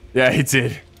 Yeah, he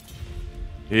did.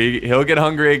 He'll get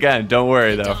hungry again. Don't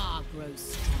worry, though.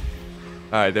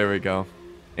 Alright, there we go.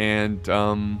 And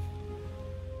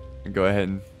go ahead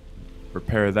and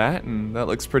repair that, and that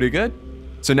looks pretty good.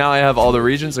 So now I have all the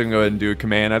regions. I can go ahead and do a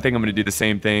command. I think I'm going to do the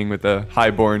same thing with the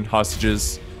highborn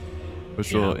hostages,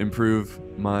 which will improve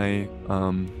my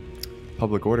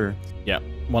public order. Yeah,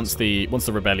 once the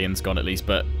rebellion's gone at least,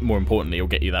 but more importantly, it'll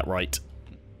get you that right.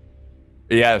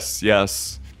 Yes,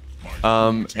 yes.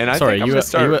 And I Sorry, think I'm gonna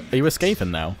start... are you a Skaven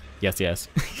now? Yes, yes.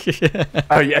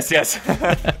 Oh, yes, yes.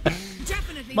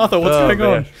 Martha, what's going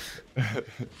on?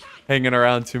 Hanging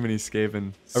around too many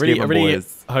Skaven. I really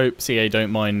boys. hope CA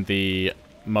don't mind the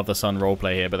mother-son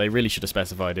roleplay here, but they really should have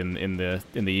specified in the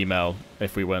email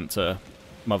if we went to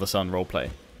mother-son roleplay.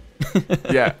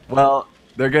 Yeah, well,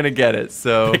 they're gonna get it,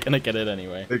 so they're gonna get it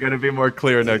anyway. They're gonna be more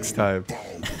clear next time.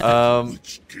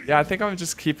 Yeah, I think I'm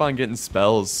just keep on getting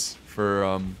spells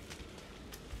for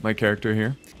my character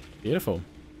here. Beautiful.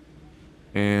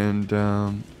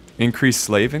 And increase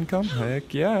slave income.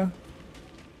 Heck yeah.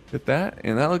 Get that,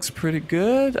 and that looks pretty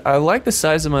good. I like the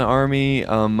size of my army.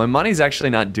 My money's actually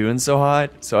not doing so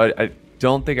hot, so I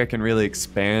don't think I can really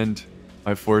expand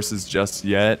my forces just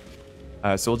yet.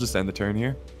 So we'll just end the turn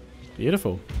here.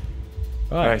 Beautiful.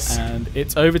 Right, nice. And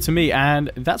it's over to me,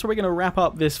 and that's where we're going to wrap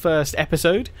up this first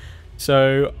episode.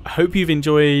 So I hope you've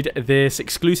enjoyed this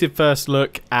exclusive first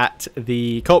look at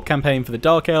the co-op campaign for the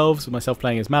Dark Elves, with myself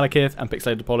playing as Malekith and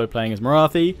Pixelated Apollo playing as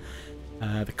Marathi.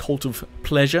 The Cult of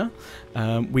Pleasure.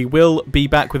 We will be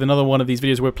back with another one of these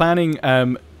videos. We're planning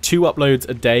 2 uploads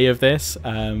a day of this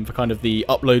for kind of the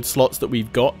upload slots that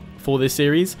we've got for this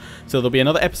series. So there'll be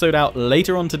another episode out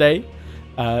later on today.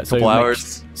 Couple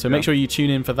hours. So make sure you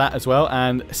tune in for that as well.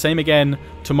 And same again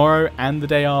tomorrow and the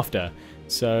day after.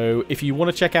 So if you want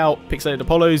to check out Pixelated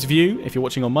Apollo's view, if you're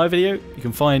watching on my video, you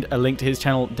can find a link to his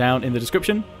channel down in the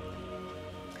description.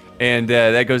 And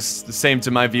that goes the same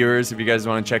to my viewers if you guys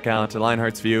want to check out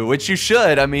Lionheart's view, which you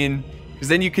should. I mean, because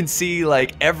then you can see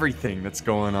like everything that's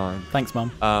going on. Thanks,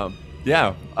 Mom.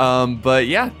 Yeah. But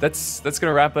yeah, that's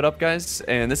gonna wrap it up, guys.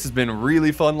 And this has been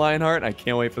really fun, Lionheart. I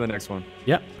can't wait for the next one.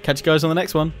 Yep. Catch you guys on the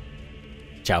next one.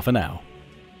 Ciao for now.